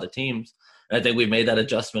made by a lot of teams. And I think we've made that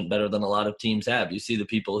adjustment better than a lot of teams have. You see the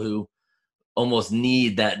people who almost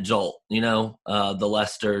need that jolt, the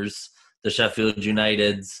Leicesters, the Sheffield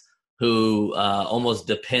Uniteds, who almost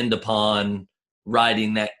depend upon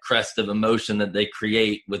riding that crest of emotion that they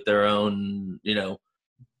create with their own,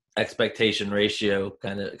 expectation ratio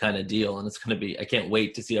kind of deal. And it's going to be, I can't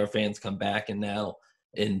wait to see our fans come back and now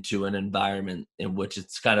into an environment in which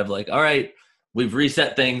it's kind of like, all right, we've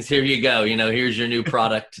reset things. Here you go. Here's your new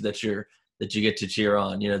product that you get to cheer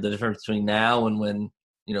on. The difference between now and when,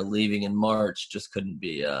 leaving in March just couldn't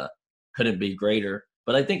be greater.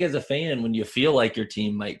 But I think as a fan, when you feel like your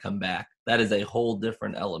team might come back, that is a whole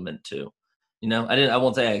different element too. I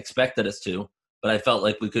won't say I expected us to, but I felt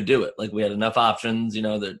like we could do it. Like we had enough options,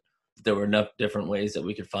 that there were enough different ways that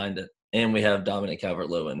we could find it. And we have Dominic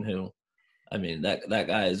Calvert-Lewin, who, I mean, that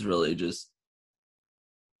guy is really just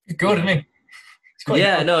good, isn't he?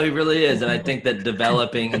 Yeah, no, he really is. And I think that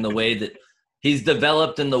developing in the way that he's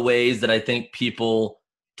developed in the ways that I think people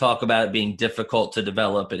talk about it being difficult to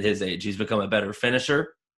develop at his age. He's become a better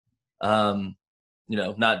finisher,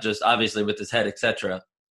 not just obviously with his head, etc.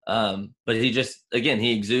 But he just, again,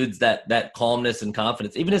 he exudes that calmness and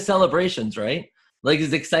confidence. Even his celebrations, right? Like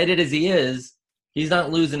as excited as he is, he's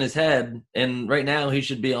not losing his head. And right now he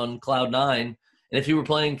should be on cloud nine. And if he were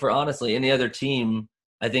playing for, honestly, any other team,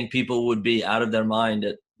 I think people would be out of their mind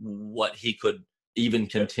at what he could even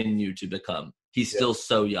continue to become. He's still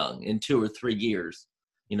so young. In 2 or 3 years,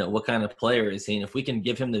 what kind of player is he? And if we can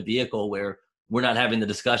give him the vehicle where we're not having the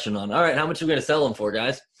discussion on, all right, how much are we going to sell him for,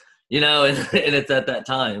 guys? And it's at that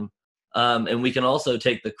time. And we can also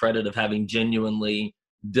take the credit of having genuinely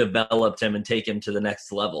developed him and take him to the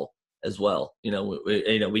next level as well.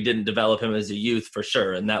 We didn't develop him as a youth for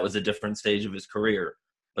sure, and that was a different stage of his career.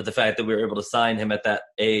 But the fact that we were able to sign him at that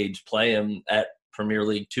age, play him at Premier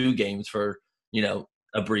League 2 games for,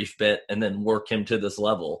 a brief bit, and then work him to this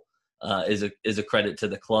level is a credit to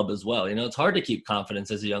the club as well. It's hard to keep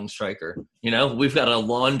confidence as a young striker. We've got a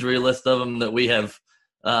laundry list of them that we have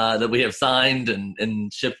signed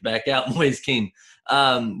and shipped back out. Moise Kean,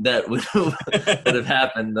 that would have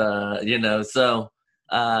happened. So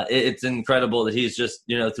it's incredible that he's just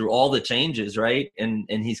through all the changes, right, and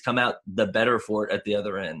he's come out the better for it at the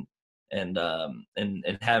other end. And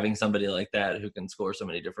having somebody like that who can score so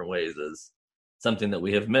many different ways is something that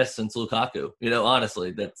we have missed since Lukaku.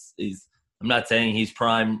 Honestly, I'm not saying he's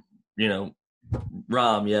prime,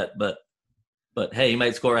 Rom yet, but hey, he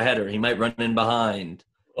might score a header. He might run in behind.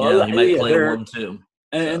 He might play 1-2.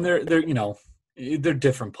 And they're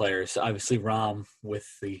different players. Obviously, Rom, with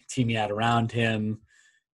the team he had around him,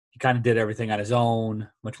 he kind of did everything on his own,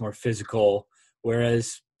 much more physical.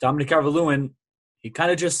 Whereas Dominic Calvert-Lewin, he kind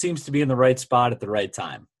of just seems to be in the right spot at the right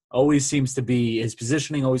time. His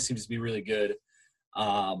positioning always seems to be really good.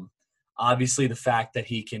 Obviously, the fact that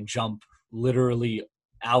he can jump literally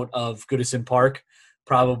out of Goodison Park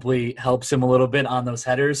probably helps him a little bit on those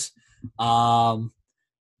headers.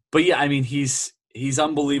 But yeah, I mean, he's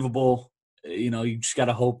unbelievable. You just got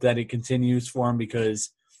to hope that it continues for him because,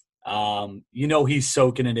 he's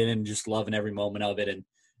soaking it in and just loving every moment of it.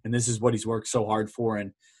 And this is what he's worked so hard for.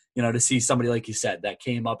 And, to see somebody, like you said, that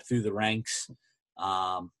came up through the ranks,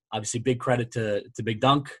 obviously big credit to Big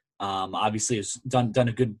Dunk. Obviously has done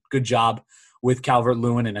a good job with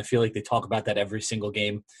Calvert-Lewin. And I feel like they talk about that every single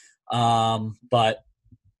game. But,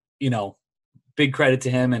 big credit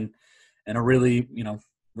to him and a really,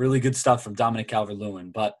 really good stuff from Dominic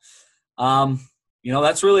Calvert-Lewin. But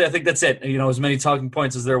That's really, I think that's it. As many talking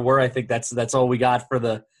points as there were, I think that's all we got for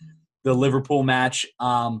the Liverpool match.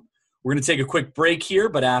 We're going to take a quick break here,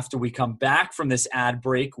 but after we come back from this ad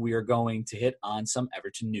break, we are going to hit on some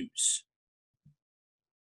Everton news.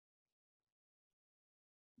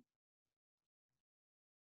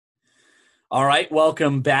 All right,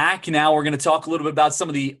 welcome back. Now we're going to talk a little bit about some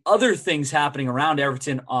of the other things happening around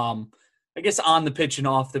Everton, I guess on the pitch and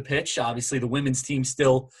off the pitch. Obviously, the women's team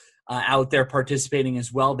still out there participating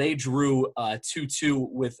as well. They drew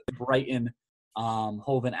 2-2 with Brighton and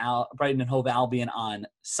Hove Albion on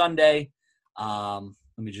Sunday. Let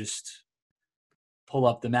me just pull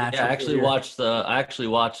up the match. Yeah, I actually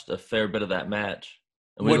watched a fair bit of that match.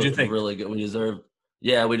 And what'd you think? Really good. We deserved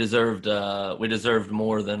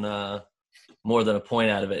more than a point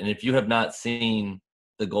out of it. And if you have not seen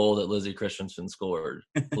the goal that Lizzie Christensen scored,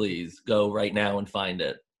 please go right now and find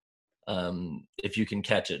it. If you can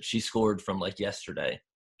catch it. She scored from yesterday.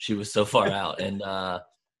 She was so far out. And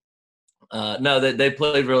no, they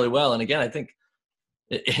played really well. And again, I think,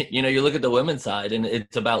 you look at the women's side and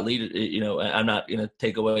it's about lead. I'm not going to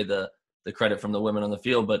take away the credit from the women on the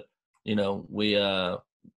field, but,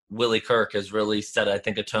 Willie Kirk has really set, I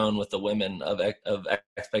think, a tone with the women of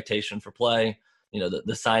expectation for play. The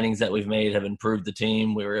signings that we've made have improved the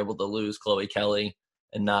team. We were able to lose Chloe Kelly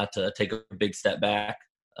and not take a big step back.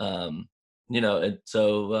 So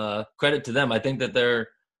credit to them. I think that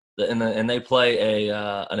and they play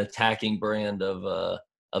an attacking brand of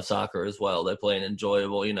soccer as well. They play an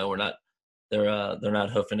enjoyable. They're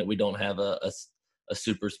not hoofing it. We don't have a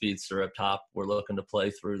super speedster up top. We're looking to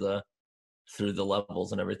play through the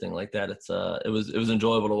levels and everything like that. It was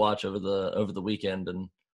enjoyable to watch over the weekend, and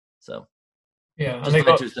so and they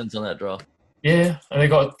got 2 cents on that draw. Yeah, and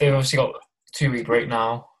they've obviously got 2-week break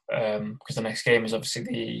now because the next game is obviously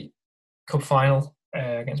the cup final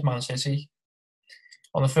against Man City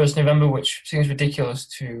on the 1st November, which seems ridiculous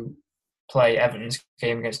to play Everton's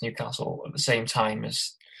game against Newcastle at the same time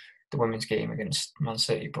as the women's game against Man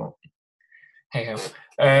City, but hey ho.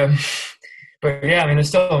 But yeah, I mean, it's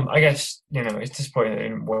still, I guess, it's disappointing they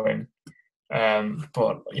didn't win.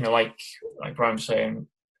 But, like Brian was saying,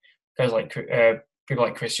 guys like people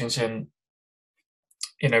like Christensen,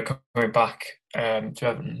 coming back to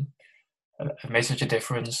Everton have made such a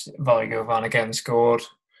difference. Valerie Govan again scored,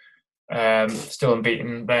 still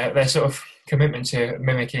unbeaten. Their sort of commitment to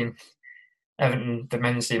mimicking Everton, the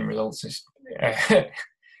men's team results is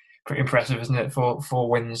pretty impressive, isn't it? 4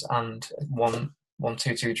 wins and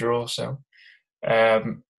 1-2 draw, so. They're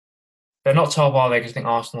not top, are they? Because I think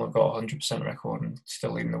Arsenal have got a 100% record and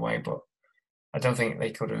still leading the way, but I don't think they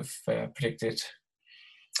could have predicted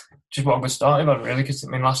just what a good start they've had, really. Because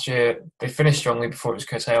last year they finished strongly before it was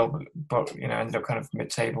curtailed, but ended up kind of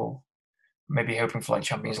mid-table, maybe hoping for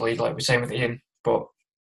Champions League, like we're saying with Ian. But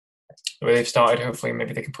the way they've started, hopefully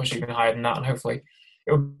maybe they can push even higher than that, and hopefully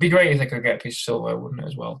it would be great if they could get a piece of silver, wouldn't it,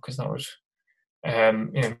 as well? Because that would,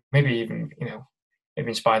 maybe even maybe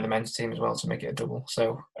inspire the men's team as well to make it a double.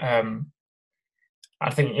 So I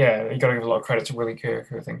think, you got to give a lot of credit to Willie Kirk,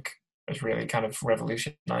 who I think has really kind of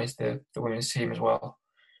revolutionised the women's team as well.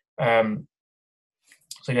 So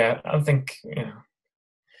I think,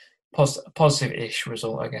 positive-ish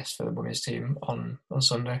result, I guess, for the women's team on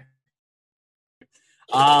Sunday.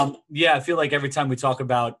 I feel like every time we talk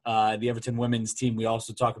about the Everton women's team, we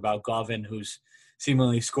also talk about Govan, who's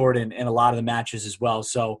seemingly scored in a lot of the matches as well.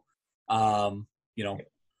 So,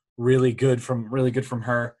 really good from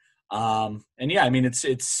her.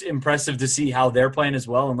 It's impressive to see how they're playing as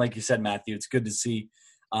well. And like you said, Matthew, it's good to see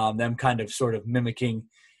them kind of sort of mimicking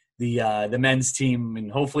the men's team,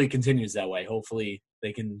 and hopefully it continues that way. Hopefully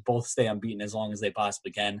they can both stay unbeaten as long as they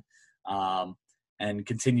possibly can, and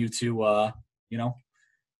continue to,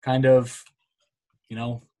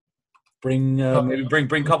 bring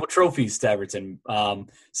a couple trophies to Everton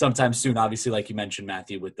sometime soon. Obviously, like you mentioned,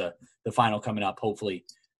 Matthew, with the final coming up, hopefully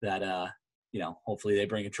that hopefully they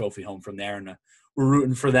bring a trophy home from there, and we're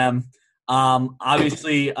rooting for them.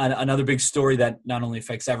 Obviously, another big story that not only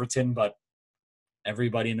affects Everton but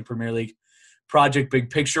everybody in the Premier League, Project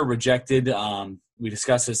Big Picture rejected. We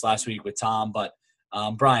discussed this last week with Tom, but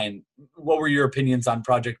Brian, what were your opinions on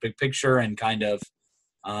Project Big Picture and kind of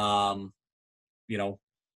the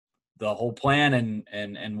whole plan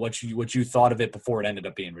and what you thought of it before it ended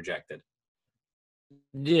up being rejected?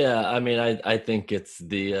 Yeah, I think it's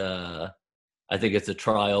a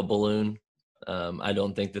trial balloon. I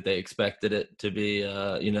don't think that they expected it to be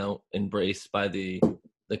embraced by the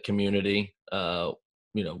community,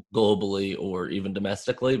 globally or even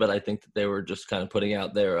domestically. But I think that they were just kind of putting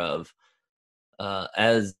out there of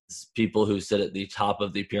as people who sit at the top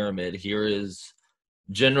of the pyramid, here is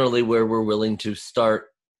generally where we're willing to start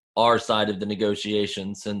our side of the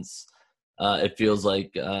negotiation, since it feels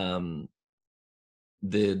like the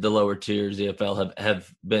lower tiers, the EFL,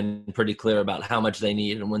 have been pretty clear about how much they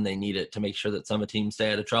need and when they need it to make sure that some teams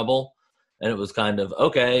stay out of trouble. And it was kind of,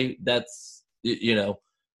 okay, that's,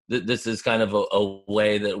 this is kind of a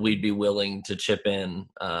way that we'd be willing to chip in,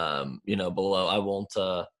 below.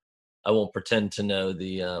 I won't pretend to know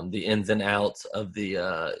the ins and outs of the,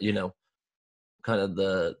 kind of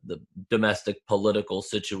the domestic political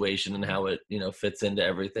situation and how it, fits into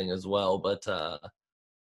everything as well. But,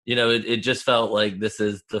 it just felt like this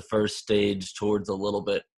is the first stage towards a little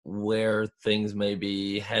bit where things may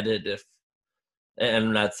be headed. And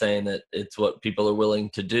I'm not saying that it's what people are willing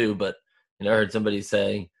to do, but, I heard somebody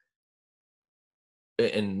say,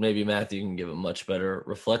 and maybe Matthew can give a much better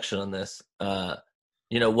reflection on this.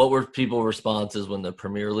 What were people's responses when the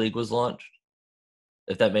Premier League was launched?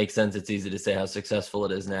 If that makes sense, it's easy to say how successful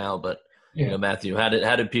it is now, but Matthew, how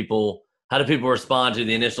did people respond to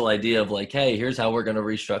the initial idea of like, hey, here's how we're going to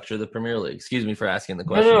restructure the Premier League? Excuse me for asking the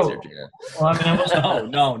questions here, Gina. Well, I mean, I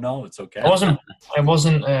wasn't. No, it's okay. I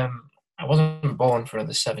wasn't born for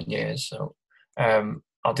another 7 years, so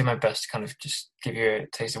I'll do my best to kind of just give you a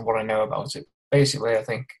taste of what I know about it. Basically, I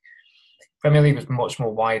think Premier League was much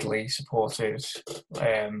more widely supported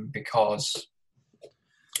because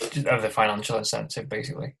of the financial incentive,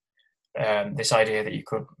 basically. This idea that you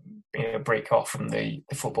could break off from the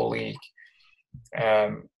Football League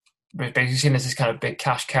was basically seen as this kind of big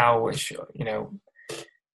cash cow, which,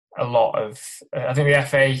 a lot of, I think the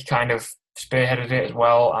FA kind of spearheaded it as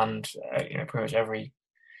well, and, pretty much every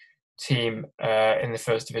team in the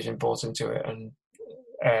first division bought into it and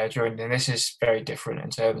joined. And this is very different in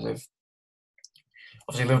terms of,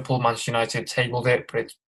 obviously Liverpool, Manchester United tabled it,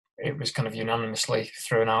 but it was kind of unanimously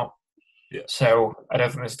thrown out. Yeah. So I don't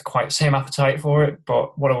think there's quite the same appetite for it.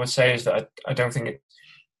 But what I would say is that I don't think it.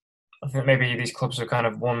 I think maybe these clubs have kind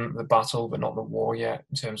of won the battle, but not the war yet.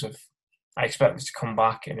 In terms of, I expect this to come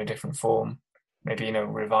back in a different form, maybe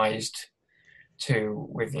revised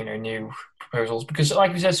with new proposals. Because,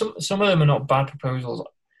 like we said, some of them are not bad proposals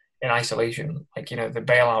in isolation. Like the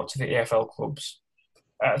bailout to the EFL clubs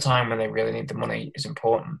at a time when they really need the money is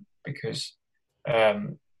important, because I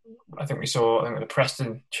think the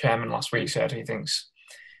Preston chairman last week said he thinks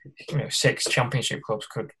 6 championship clubs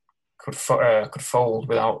could fold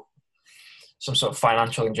without some sort of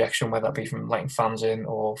financial injection, whether that be from letting fans in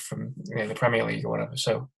or from the Premier League or whatever.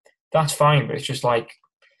 So that's fine, but it's just like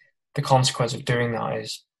the consequence of doing that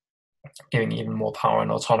is giving even more power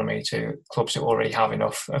and autonomy to clubs who already have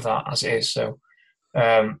enough of that as it is. So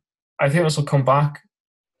I think this will come back,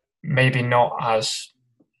 maybe not as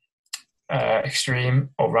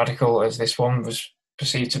extreme or radical as this one was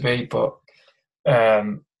perceived to be, but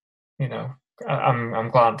I'm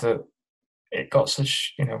glad that it got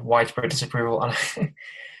such widespread disapproval, and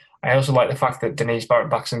I also like the fact that Denise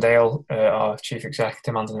Barrett-Baxendale, our chief exec,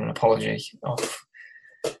 demanded an apology of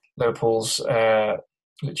Liverpool's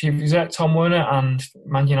chief exec Tom Werner and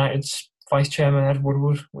Man United's vice chairman Ed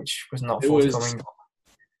Woodward, which was not forthcoming.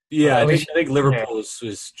 I think Liverpool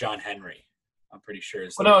was John Henry. I'm pretty sure.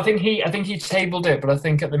 I think he tabled it, but I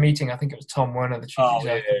think at the meeting, I think it was Tom Werner, the chief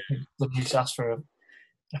exec, that he asked for an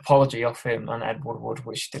apology off him and Ed Woodward,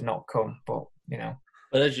 which did not come. But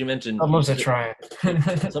but as you mentioned, I'd love to try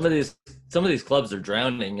it. Some of these clubs are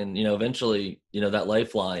drowning, and eventually, that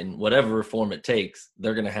lifeline, whatever reform it takes,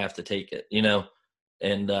 they're going to have to take it.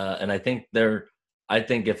 And I think I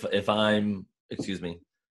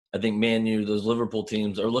think Man U, those Liverpool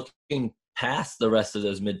teams are looking past the rest of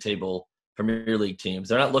those mid-table Premier League teams.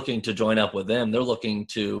 They're not looking to join up with them. They're looking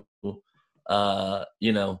to, that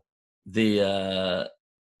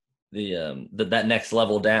next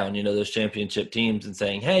level down, those championship teams, and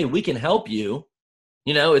saying, hey, we can help you.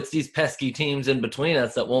 It's these pesky teams in between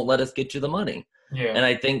us that won't let us get you the money. Yeah. And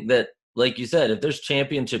I think that, like you said, if there's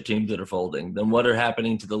championship teams that are folding, then what are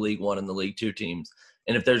happening to the League One and the League Two teams?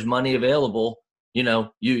 And if there's money available, you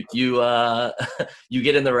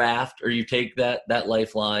get in the raft, or you take that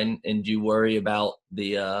lifeline, and you worry about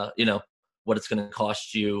the what it's going to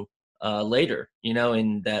cost you later,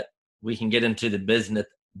 and that we can get into the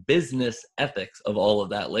business ethics of all of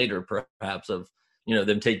that later, perhaps, of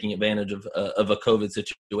them taking advantage of a COVID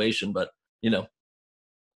situation. But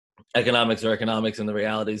economics are economics, and the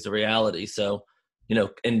reality is the reality. So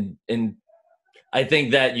and I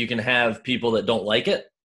think that you can have people that don't like it.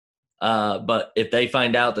 But if they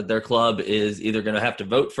find out that their club is either going to have to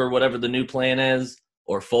vote for whatever the new plan is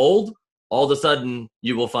or fold, all of a sudden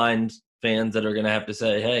you will find fans that are going to have to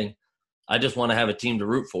say, hey, I just want to have a team to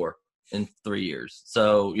root for in 3 years.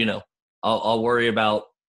 So, I'll worry about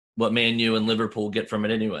what Man U and Liverpool get from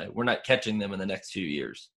it anyway. We're not catching them in the next few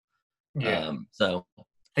years. Yeah. So I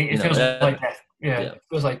think it feels like death. Yeah, it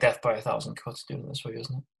feels like death by a thousand cuts doing it this way,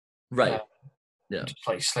 isn't it? Right. Yeah. Just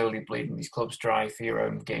like slowly bleeding these clubs dry for your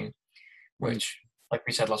own gain, which, like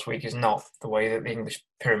we said last week, is not the way that the English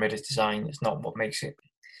pyramid is designed. It's not what makes it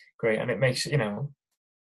great, and it makes I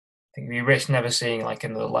think we risk never seeing like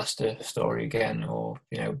another Leicester story again, or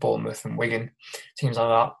Bournemouth and Wigan, teams like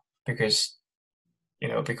that, because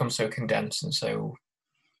it becomes so condensed and so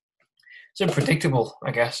predictable,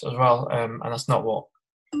 I guess, as well. And that's not what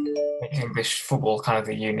makes English football kind of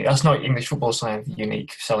the unique. That's not English football's kind of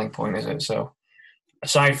unique selling point, is it? So,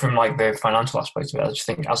 aside from like the financial aspects of it, I just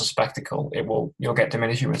think as a spectacle, you'll get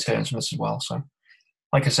diminishing returns from this as well. So,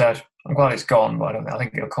 like I said, I'm glad it's gone, but I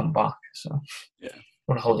think it'll come back. So, yeah,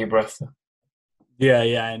 want to hold your breath there.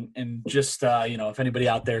 Yeah, and just if anybody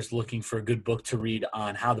out there is looking for a good book to read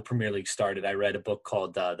on how the Premier League started, I read a book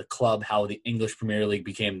called The Club: How the English Premier League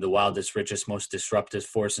Became the Wildest, Richest, Most Disruptive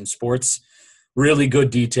Force in Sports. Really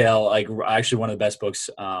good detail, like actually one of the best books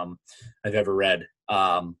I've ever read.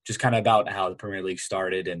 Just kind of about how the Premier League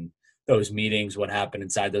started and those meetings, what happened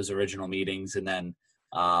inside those original meetings, and then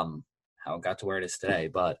how it got to where it is today.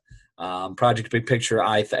 But Project Big Picture,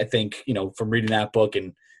 I think from reading that book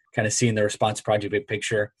and kind of seeing the response to Project Big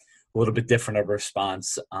Picture, a little bit different of a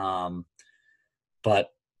response. But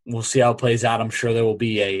we'll see how it plays out. I'm sure there will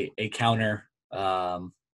be a counter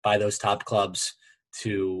by those top clubs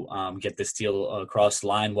to get this deal across the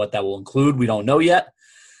line. What that will include, we don't know yet,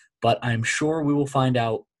 but I'm sure we will find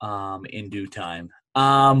out in due time.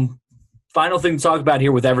 Final thing to talk about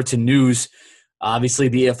here with Everton news. Obviously,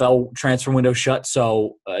 the EFL transfer window shut,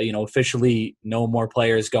 so officially no more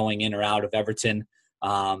players going in or out of Everton.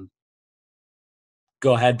 Go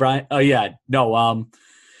ahead, Brian. Oh yeah, no.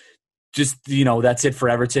 Just that's it for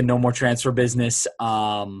Everton. No more transfer business.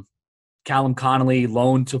 Callum Connolly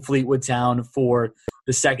loaned to Fleetwood Town for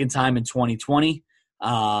the second time in 2020,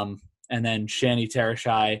 and then Shani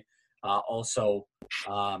Tereshai also.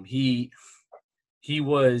 He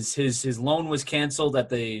was his loan was canceled at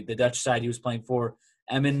the Dutch side he was playing for,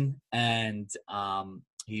 Emmen, and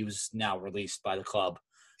he was now released by the club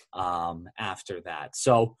after that.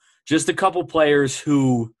 So just a couple players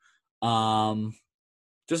who went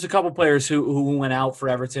out for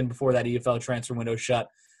Everton before that EFL transfer window shut.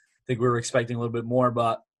 I think we were expecting a little bit more,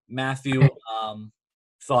 but Matthew,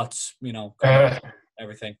 thoughts,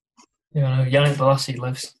 everything. Yannick Bolasie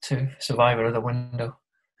lives to survive another window,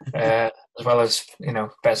 as well as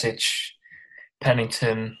Bezic,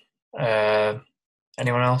 Pennington,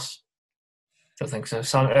 anyone else? Don't think so.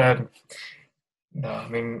 No, I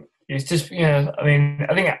mean it's just I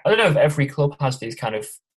don't know if every club has these kind of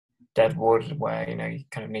dead wood where you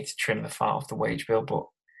kind of need to trim the fat off the wage bill, but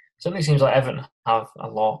it certainly seems like Everton have a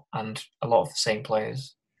lot, and a lot of the same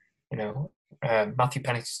players. Matthew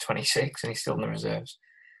Pennington's 26 and he's still in the reserves.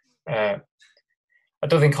 I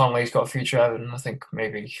don't think Connolly's got a future at Everton. I think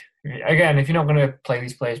maybe, again, if you're not going to play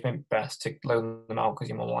these players, maybe best to loan them out because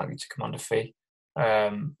you're more likely to command a fee.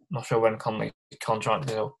 Not sure when Connolly's contract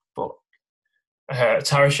is up, but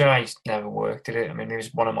Tereshai never worked, did it? I mean, he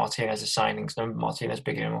was one of Martinez's signings. I remember Martinez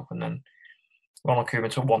bigging him up, and then Ronald Koeman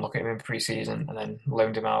took one look at him in pre-season and then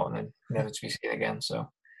loaned him out and then never to be seen again. So,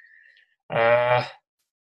 I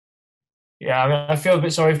feel a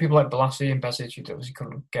bit sorry for people like Bolasie and Bezic who obviously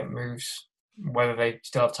couldn't get moves. Whether they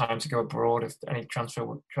still have time to go abroad, if any transfer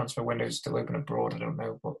windows still open abroad, I don't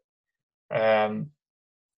know. But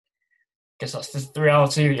guess that's the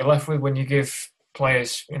reality that you're left with when you give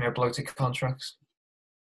players, bloated contracts.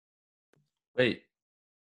 Wait,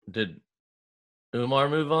 did Umar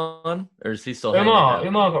move on, or is he still? Umar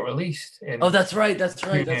got released. Oh, that's right.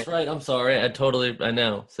 I'm sorry. I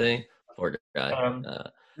know. See, poor guy.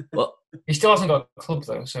 Well, he still hasn't got a club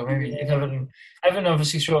though, so maybe if Everton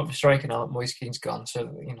obviously short of a striker now that Moise Keane's gone,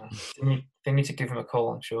 so they need to give him a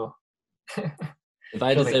call. I'm sure. If I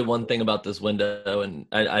had to say one thing about this window, and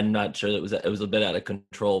I'm not sure that it was a bit out of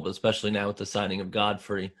control, but especially now with the signing of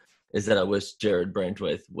Godfrey, is that I wish Jared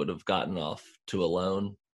Branthwaite would have gotten off to a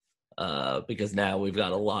loan, because now we've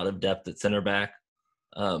got a lot of depth at center back.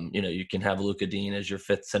 You can have Luka Dean as your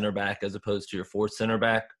fifth center back as opposed to your fourth center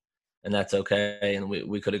back, and that's okay. And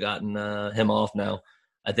we could have gotten him off now.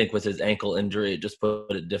 I think with his ankle injury, it just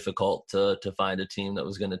put it difficult to find a team that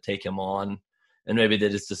was going to take him on. And maybe they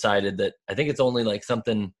just decided that, I think it's only like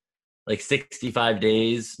something like 65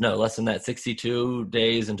 days, no, less than that, 62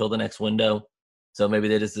 days until the next window. So maybe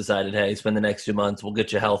they just decided, hey, spend the next 2 months, we'll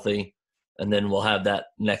get you healthy, and then we'll have that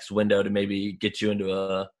next window to maybe get you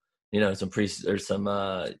into some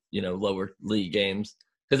lower league games.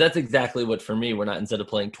 that's exactly what, for me, we're not, instead of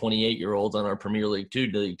playing 28-year-olds on our Premier League 2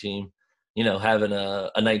 league team, having a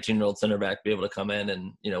 19-year-old center back be able to come in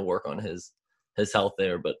and, work on his health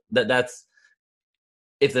there. But that's,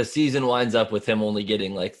 if the season winds up with him only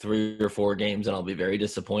getting like 3 or 4 games, then I'll be very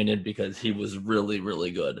disappointed, because he was really,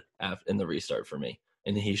 really good in the restart for me.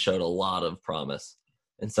 And he showed a lot of promise,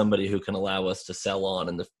 and somebody who can allow us to sell on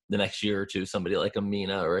in the next year or two, somebody like a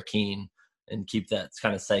Mina or a Keane, and keep that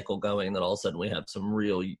kind of cycle going, that all of a sudden we have some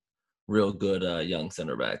real good young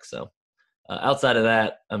center backs. So outside of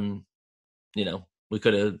that, we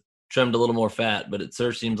could have trimmed a little more fat, but it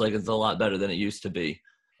sure seems like it's a lot better than it used to be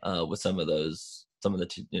with some of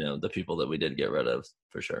the people that we did get rid of,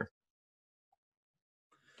 for sure.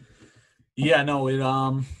 Yeah, no,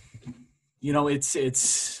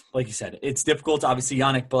 it's like you said, it's difficult. Obviously,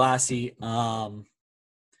 Yannick Bolasie,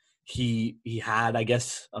 he had, I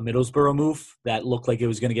guess, a Middlesbrough move that looked like it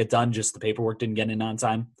was going to get done. Just the paperwork didn't get in on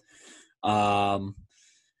time.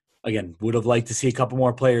 Again, would have liked to see a couple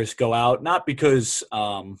more players go out, not because,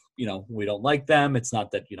 we don't like them. It's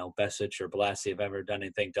not that, Besic or Bolasie have ever done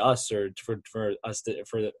anything to us or for us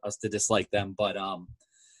to dislike them. But,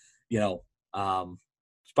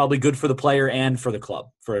 it's probably good for the player and for the club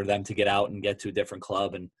for them to get out and get to a different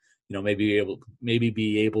club and, maybe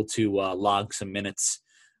be able to log some minutes,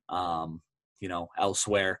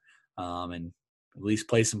 elsewhere and at least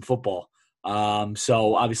play some football.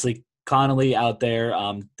 So obviously Connolly out there,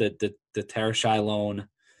 the Tarashai loan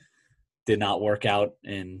did not work out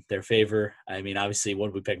in their favor. I mean, obviously, what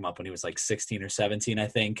did we pick him up when he was like 16 or 17, I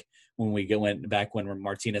think, when we went back when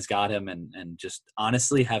Martinez got him, and just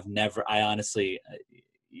honestly you haven't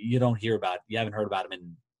heard about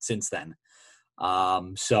him since then. A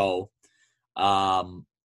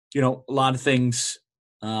lot of things,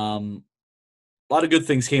 a lot of good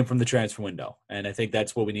things came from the transfer window, and I think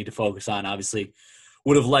that's what we need to focus on. Obviously,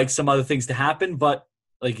 would have liked some other things to happen, but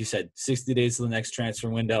like you said, 60 days to the next transfer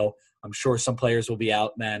window. I'm sure some players will be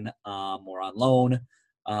out then or on loan.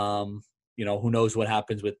 Who knows what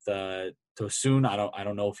happens with Tosun. I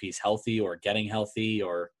don't know if he's healthy or getting healthy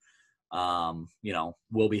or,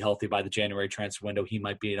 will be healthy by the January transfer window. He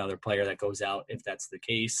might be another player that goes out if that's the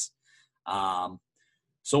case.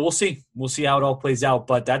 So we'll see. We'll see how it all plays out.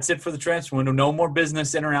 But that's it for the transfer window. No more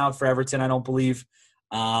business in or out for Everton, I don't believe.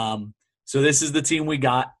 So this is the team we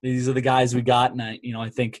got. These are the guys we got. And I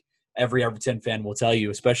think every Everton fan will tell you,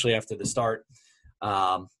 especially after the start,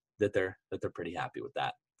 that they're pretty happy with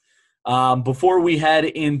that. Before we head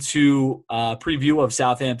into preview of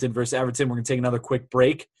Southampton versus Everton, we're going to take another quick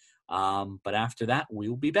break. But after that, we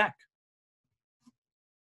will be back.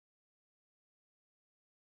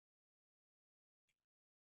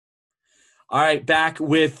 All right, back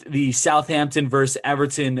with the Southampton versus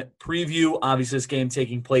Everton preview. Obviously, this game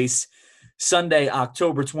taking place Sunday,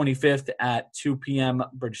 October 25th at 2 p.m.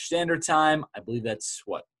 British Standard Time. I believe that's,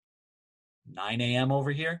 9 a.m.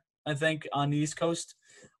 over here, I think, on the East Coast.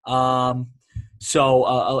 So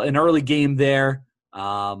an early game there.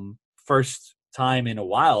 First time in a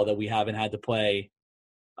while that we haven't had to play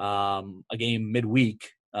a game midweek,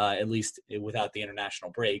 at least without the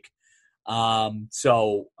international break.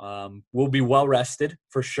 So we'll be well rested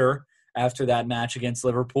for sure after that match against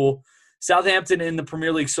Liverpool. Southampton in the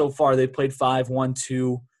Premier League so far, they've played 5, won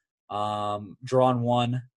 2, drawn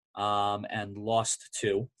 1, and lost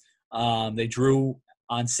 2. They drew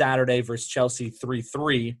on Saturday versus Chelsea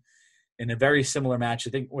 3-3 in a very similar match.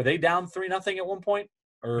 I think, were they down 3-0 at one point?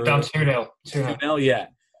 Or down 2-0. 2-0, yeah.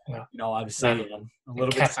 Obviously a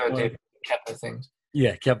little bit Kepa things.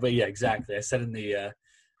 Yeah, Kepa, yeah, exactly. I said in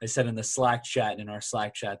the Slack chat, in our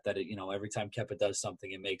Slack chat, that every time Kepa does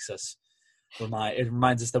something, it makes us it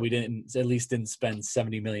reminds us that we didn't spend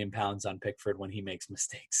 70 million pounds on Pickford when he makes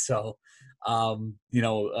mistakes. So, I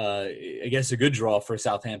guess a good draw for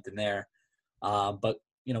Southampton there. But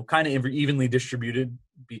kind of evenly distributed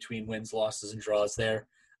between wins, losses, and draws there.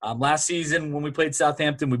 Last season, when we played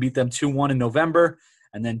Southampton, we beat them 2-1 in November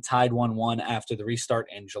and then tied 1-1 after the restart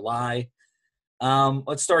in July.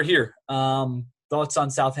 Let's start here. Thoughts on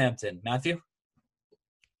Southampton, Matthew?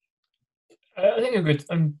 I think a good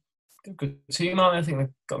team. I think they've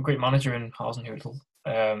got a great manager in Hasenhüttl,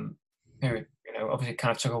 who obviously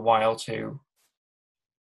kind of took a while to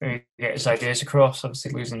get his ideas across.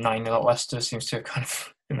 Obviously, losing 9-0 at Leicester seems to have kind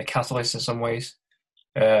of been the catalyst in some ways,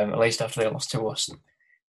 at least after they lost to us a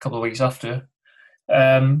couple of weeks after.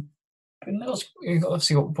 Obviously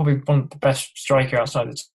got probably one of the best striker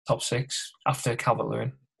outside the top 6 after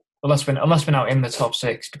Calvert-Lewin. Unless we're out in the top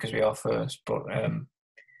 6 because we are first. But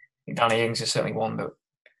Danny Ings is certainly one that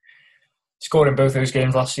scored in both those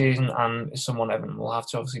games last season and is someone Everton will have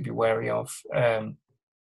to obviously be wary of.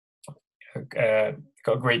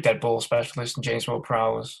 got a great dead ball specialist in James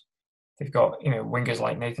Ward-Prowse. They've got wingers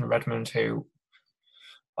like Nathan Redmond who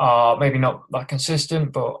are maybe not that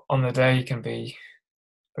consistent, but on the day can be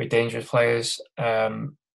very dangerous players.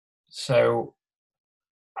 So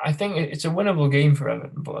I think it's a winnable game for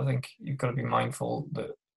Everton, but I think you've got to be mindful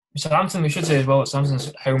that Southampton, we should say as well, that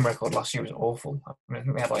Southampton's home record last year was awful. I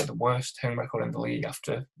think they had like the worst home record in the league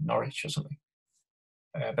after Norwich or something.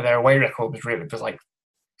 But their away record was like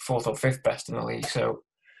fourth or fifth best in the league. So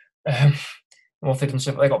what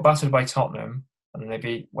they got battered by Tottenham and they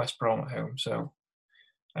beat West Brom at home. So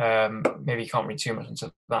maybe you can't read too much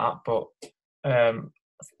into that, but I think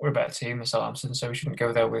we're a better team than Southampton, so we shouldn't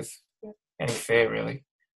go there with any fear really.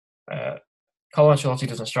 Carlo Ancelotti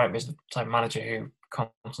doesn't strike me as the type of manager who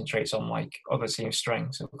concentrates on like other teams'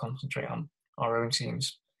 strengths. He'll concentrate on our own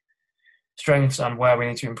team's strengths and where we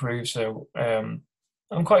need to improve. So I'm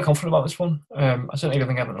quite confident about this one. I certainly don't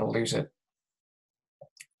think Everton will lose it.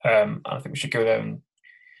 I think we should go there and,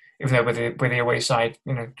 even though with the away side,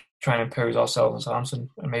 try and impose ourselves on Southampton,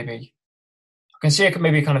 and maybe I can see it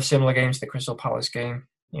maybe kind of similar game to the Crystal Palace game.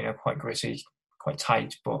 Quite gritty, quite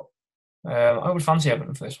tight, but I would fancy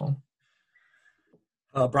Everton for this one.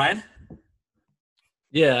 Brian?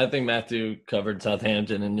 Yeah, I think Matthew covered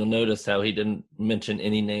Southampton, and you'll notice how he didn't mention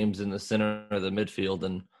any names in the center of the midfield,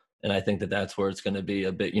 and I think that's where it's going to be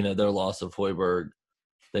a bit. Their loss of Højbjerg,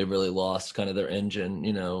 they really lost kind of their engine.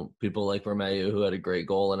 People like Romeu, who had a great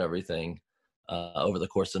goal and everything over the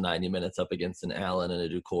course of 90 minutes up against an Allen and a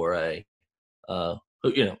Doucouré,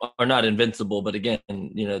 who are not invincible, but again,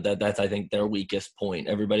 that's I think their weakest point.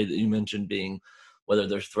 Everybody that you mentioned being whether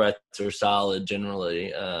their threats are solid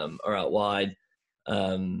generally or out wide.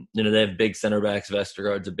 They have big center backs.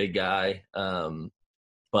 Vestergaard's a big guy,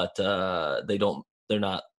 but they're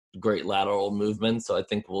not great lateral movements. So I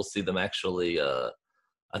think we'll see them actually,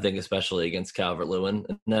 I think especially against Calvert-Lewin.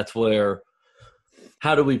 And that's where,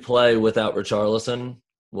 how do we play without Richarlison?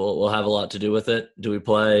 We'll have a lot to do with it. Do we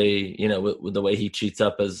play, with the way he cheats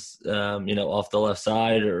up as, off the left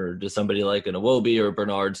side, or does somebody like an Iwobi or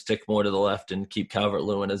Bernard stick more to the left and keep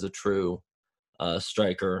Calvert-Lewin as a true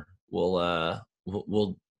striker? We'll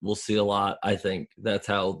see a lot. I think that's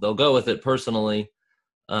how they'll go with it personally.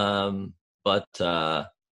 I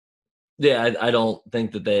don't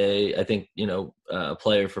think that I think,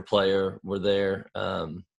 player for player were there.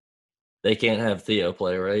 They can't have Theo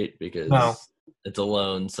play, right? Because it's a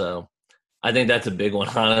loan. So I think that's a big one,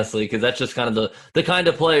 honestly, because that's just kind of the kind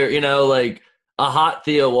of player, like a hot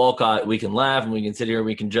Theo Walcott, we can laugh and we can sit here and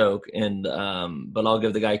we can joke. And, but I'll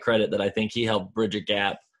give the guy credit that I think he helped bridge a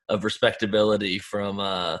gap of respectability from,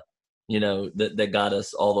 that got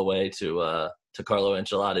us all the way to Carlo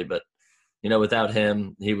Ancelotti. But, without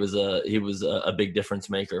him, he was a big difference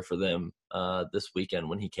maker for them this weekend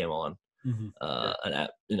when he came on. Mm-hmm. And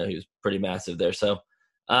he was pretty massive there. So,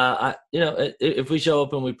 if we show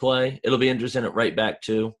up and we play, it'll be interesting at right back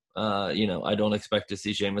too. I don't expect to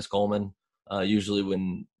see Seamus Coleman. Usually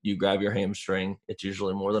when you grab your hamstring, it's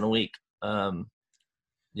usually more than a week. Even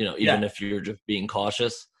if you're just being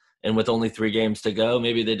cautious. And with only 3 games to go,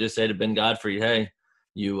 maybe they just say to Ben Godfrey, hey,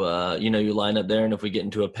 you line up there, and if we get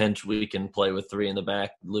into a pinch, we can play with 3 in the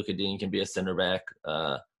back. Luka Dean can be a center back,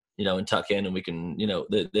 and tuck in, and we can,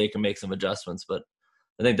 they can make some adjustments. But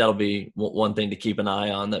I think that'll be one thing to keep an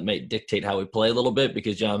eye on that may dictate how we play a little bit,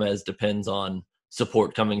 because James depends on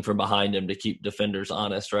support coming from behind him to keep defenders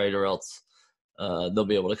honest, right? Or else they'll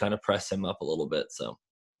be able to kind of press him up a little bit. So,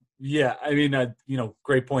 yeah, I mean,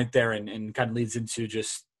 great point there, and kind of leads into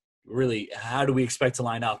just really how do we expect to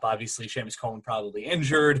line up? Obviously, Seamus Coleman probably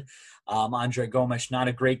injured. Andre Gomes, not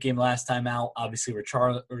a great game last time out. Obviously,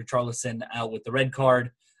 Richarlison out with the red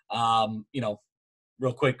card.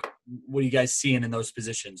 Real quick, what are you guys seeing in those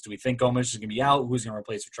positions? Do we think Gomes is going to be out? Who's going to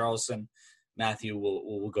replace Richarlison? Matthew,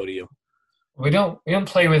 we'll go to you. We don't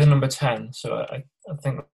play with a number 10, so I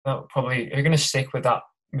think that probably you're going to stick with that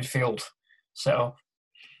midfield. So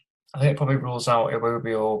I think it probably rules out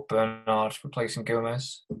Iwobi or Bernard replacing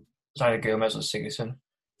Gomes. It's either Gomes or Sigurdsson.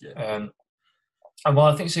 Yeah. And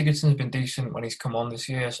while I think Sigurdsson's been decent when he's come on this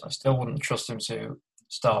year, so I still wouldn't trust him to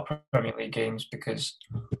start Premier League games, because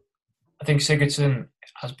I think Sigurdsson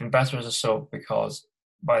has been better as a sub, because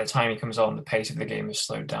by the time he comes on, the pace of the game is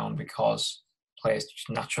slowed down because players just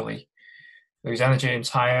naturally lose energy and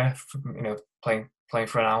tire from, playing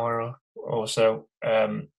for an hour or so.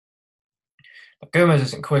 Gomes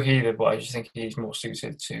isn't quick either, but I just think he's more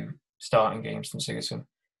suited to starting games than Sigurdsson.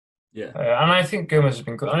 Yeah. And I think Gomes has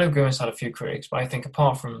been good. I know Gomes had a few critics, but I think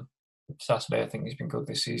apart from Saturday, I think he's been good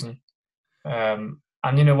this season. And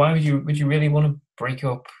why would you really want to break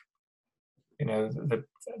up the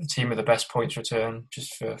team with the best points return.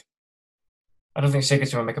 I don't think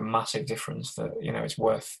Sigurdsson will make a massive difference. That it's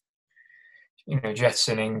worth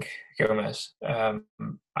jettisoning Gomez.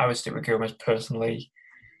 I would stick with Gomez personally.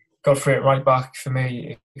 Godfrey at right back for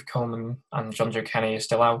me if Coleman and John Joe Kenny are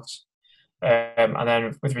still out. And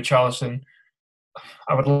then with Richarlison,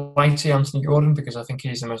 I would like to see Anthony Gordon because I think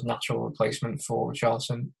he's the most natural replacement for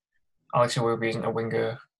Richarlison. Alex Iwobi isn't a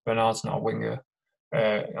winger. Bernard's not a winger.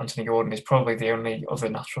 Anthony Gordon is probably the only other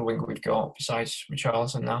natural winger we've got besides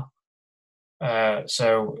Richarlison now.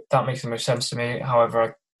 So that makes the most sense to me.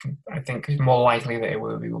 However, I think it's more likely that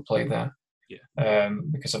Iwobi will play there. Yeah.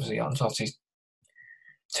 Because obviously Ancelotti's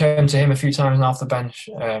turned to him a few times now off the bench.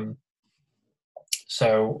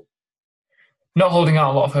 So not holding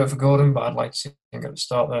out a lot of hope for Gordon, but I'd like to see him get the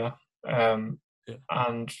start there. And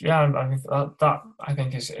I think that I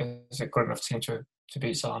think is a good enough team to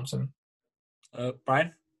beat Southampton.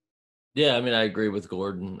 Brian? Yeah, I mean, I agree with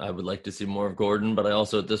Gordon. I would like to see more of Gordon, but I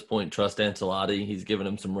also at this point trust Ancelotti. He's given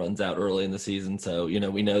him some runs out early in the season, so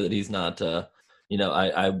we know that he's not.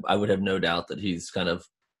 I would have no doubt that he's kind of.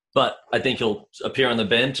 But I think he'll appear on the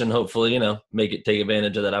bench and hopefully take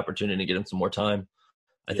advantage of that opportunity to get him some more time.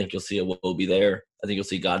 I think you'll see Iwobi there. I think you'll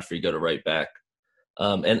see Godfrey go to right back.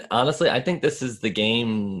 And honestly, I think this is the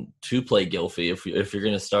game to play Gylfi if you're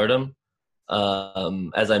going to start him.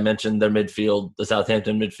 As I mentioned, their midfield, the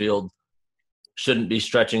Southampton midfield, shouldn't be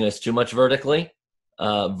stretching us too much vertically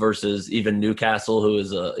versus even Newcastle, who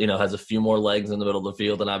is has a few more legs in the middle of the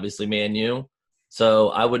field, and obviously Man U. So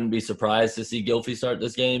I wouldn't be surprised to see Gylfi start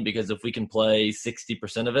this game because if we can play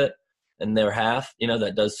 60% of it and their half,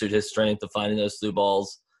 that does suit his strength of finding those through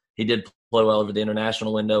balls. He did play well over the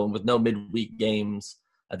international window, and with no midweek games,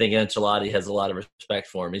 I think Ancelotti has a lot of respect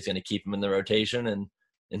for him. He's going to keep him in the rotation,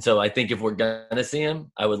 and so I think if we're going to see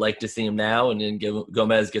him, I would like to see him now, and then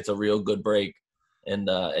Gomez gets a real good break and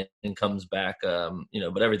comes back.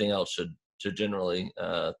 But everything else should generally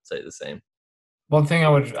say the same. One thing I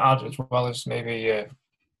would add as well is maybe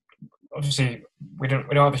obviously we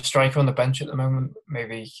don't have a striker on the bench at the moment.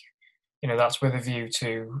 Maybe that's with a view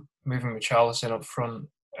to moving Richarlison up front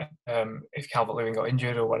if Calvert-Lewin got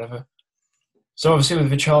injured or whatever. So obviously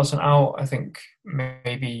with Richarlison out, I think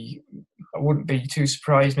maybe I wouldn't be too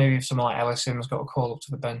surprised maybe if someone like Ellison's got a call up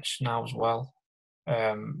to the bench now as well,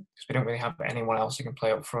 because we don't really have anyone else who can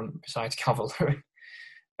play up front besides Calvert-Lewin.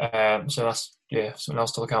 So that's something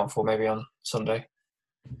else to look out for maybe on Sunday.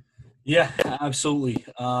 Yeah, absolutely.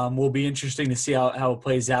 Will be interesting to see how it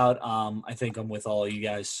plays out. I think I'm with all you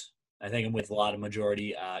guys. I think I'm with a lot of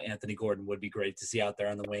majority. Anthony Gordon would be great to see out there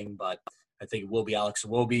on the wing, but I think it will be Alex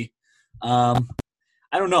Iwobi. I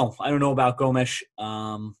don't know. I don't know about Gomes.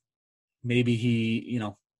 Maybe he,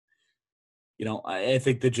 I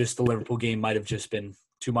think that just the Liverpool game might have just been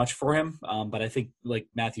too much for him. But I think, like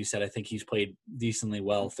Matthew said, I think he's played decently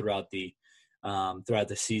well throughout the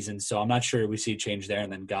season. So I'm not sure we see a change there.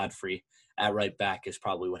 And then Godfrey at right back is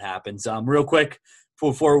probably what happens. Real quick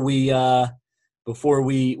before we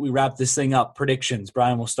wrap this thing up, predictions.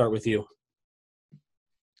 Brian, we'll start with you.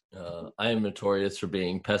 I am notorious for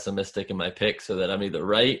being pessimistic in my pick, so that I'm either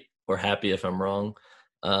right or happy if I'm wrong.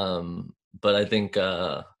 But I think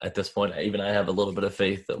at this point, I have a little bit of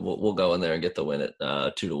faith that we'll go in there and get the win at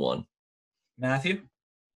 2-1. Matthew?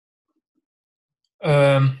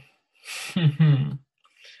 I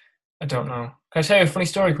don't know. Can I tell you a funny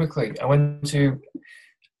story quickly? I went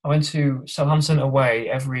to Southampton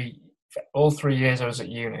away all 3 years I was at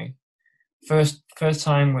uni. First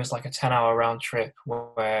time was like a 10-hour round trip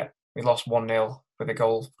where we lost 1-0 with a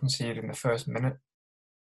goal conceded in the first minute.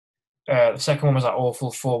 The second one was that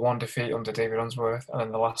awful 4-1 defeat under David Unsworth, and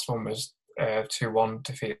then the last one was 2-1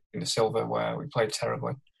 defeat in the Silver where we played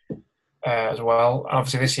terribly as well. And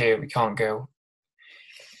obviously this year we can't go.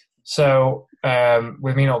 So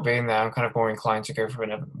with me not being there, I'm kind of more inclined to go for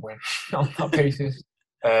an Everton win on that basis.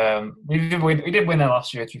 We did win there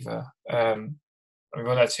last year, to be fair. We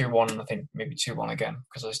won there 2-1, and I think maybe 2-1 again,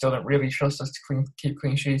 because I still don't really trust us to keep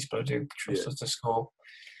clean sheets, but I do trust us to score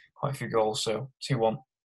quite a few goals. So 2-1.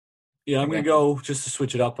 Yeah, I'm going to go, just to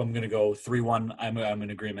switch it up, I'm going to go 3-1. I'm in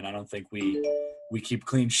agreement. I don't think we keep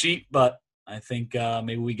clean sheet, but I think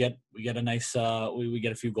maybe we get a nice we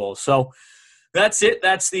get a few goals. So that's it.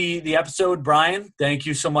 That's the episode. Brian, thank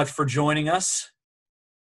you so much for joining us.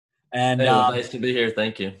 And it was nice to be here.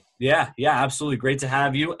 Thank you. Yeah, absolutely. Great to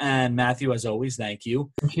have you. And Matthew, as always, thank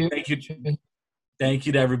you. Thank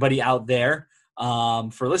you to everybody out there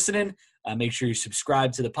for listening. Make sure you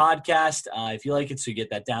subscribe to the podcast if you like it, so you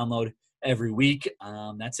get that download every week.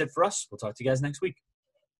 That's it for us. We'll talk to you guys next week.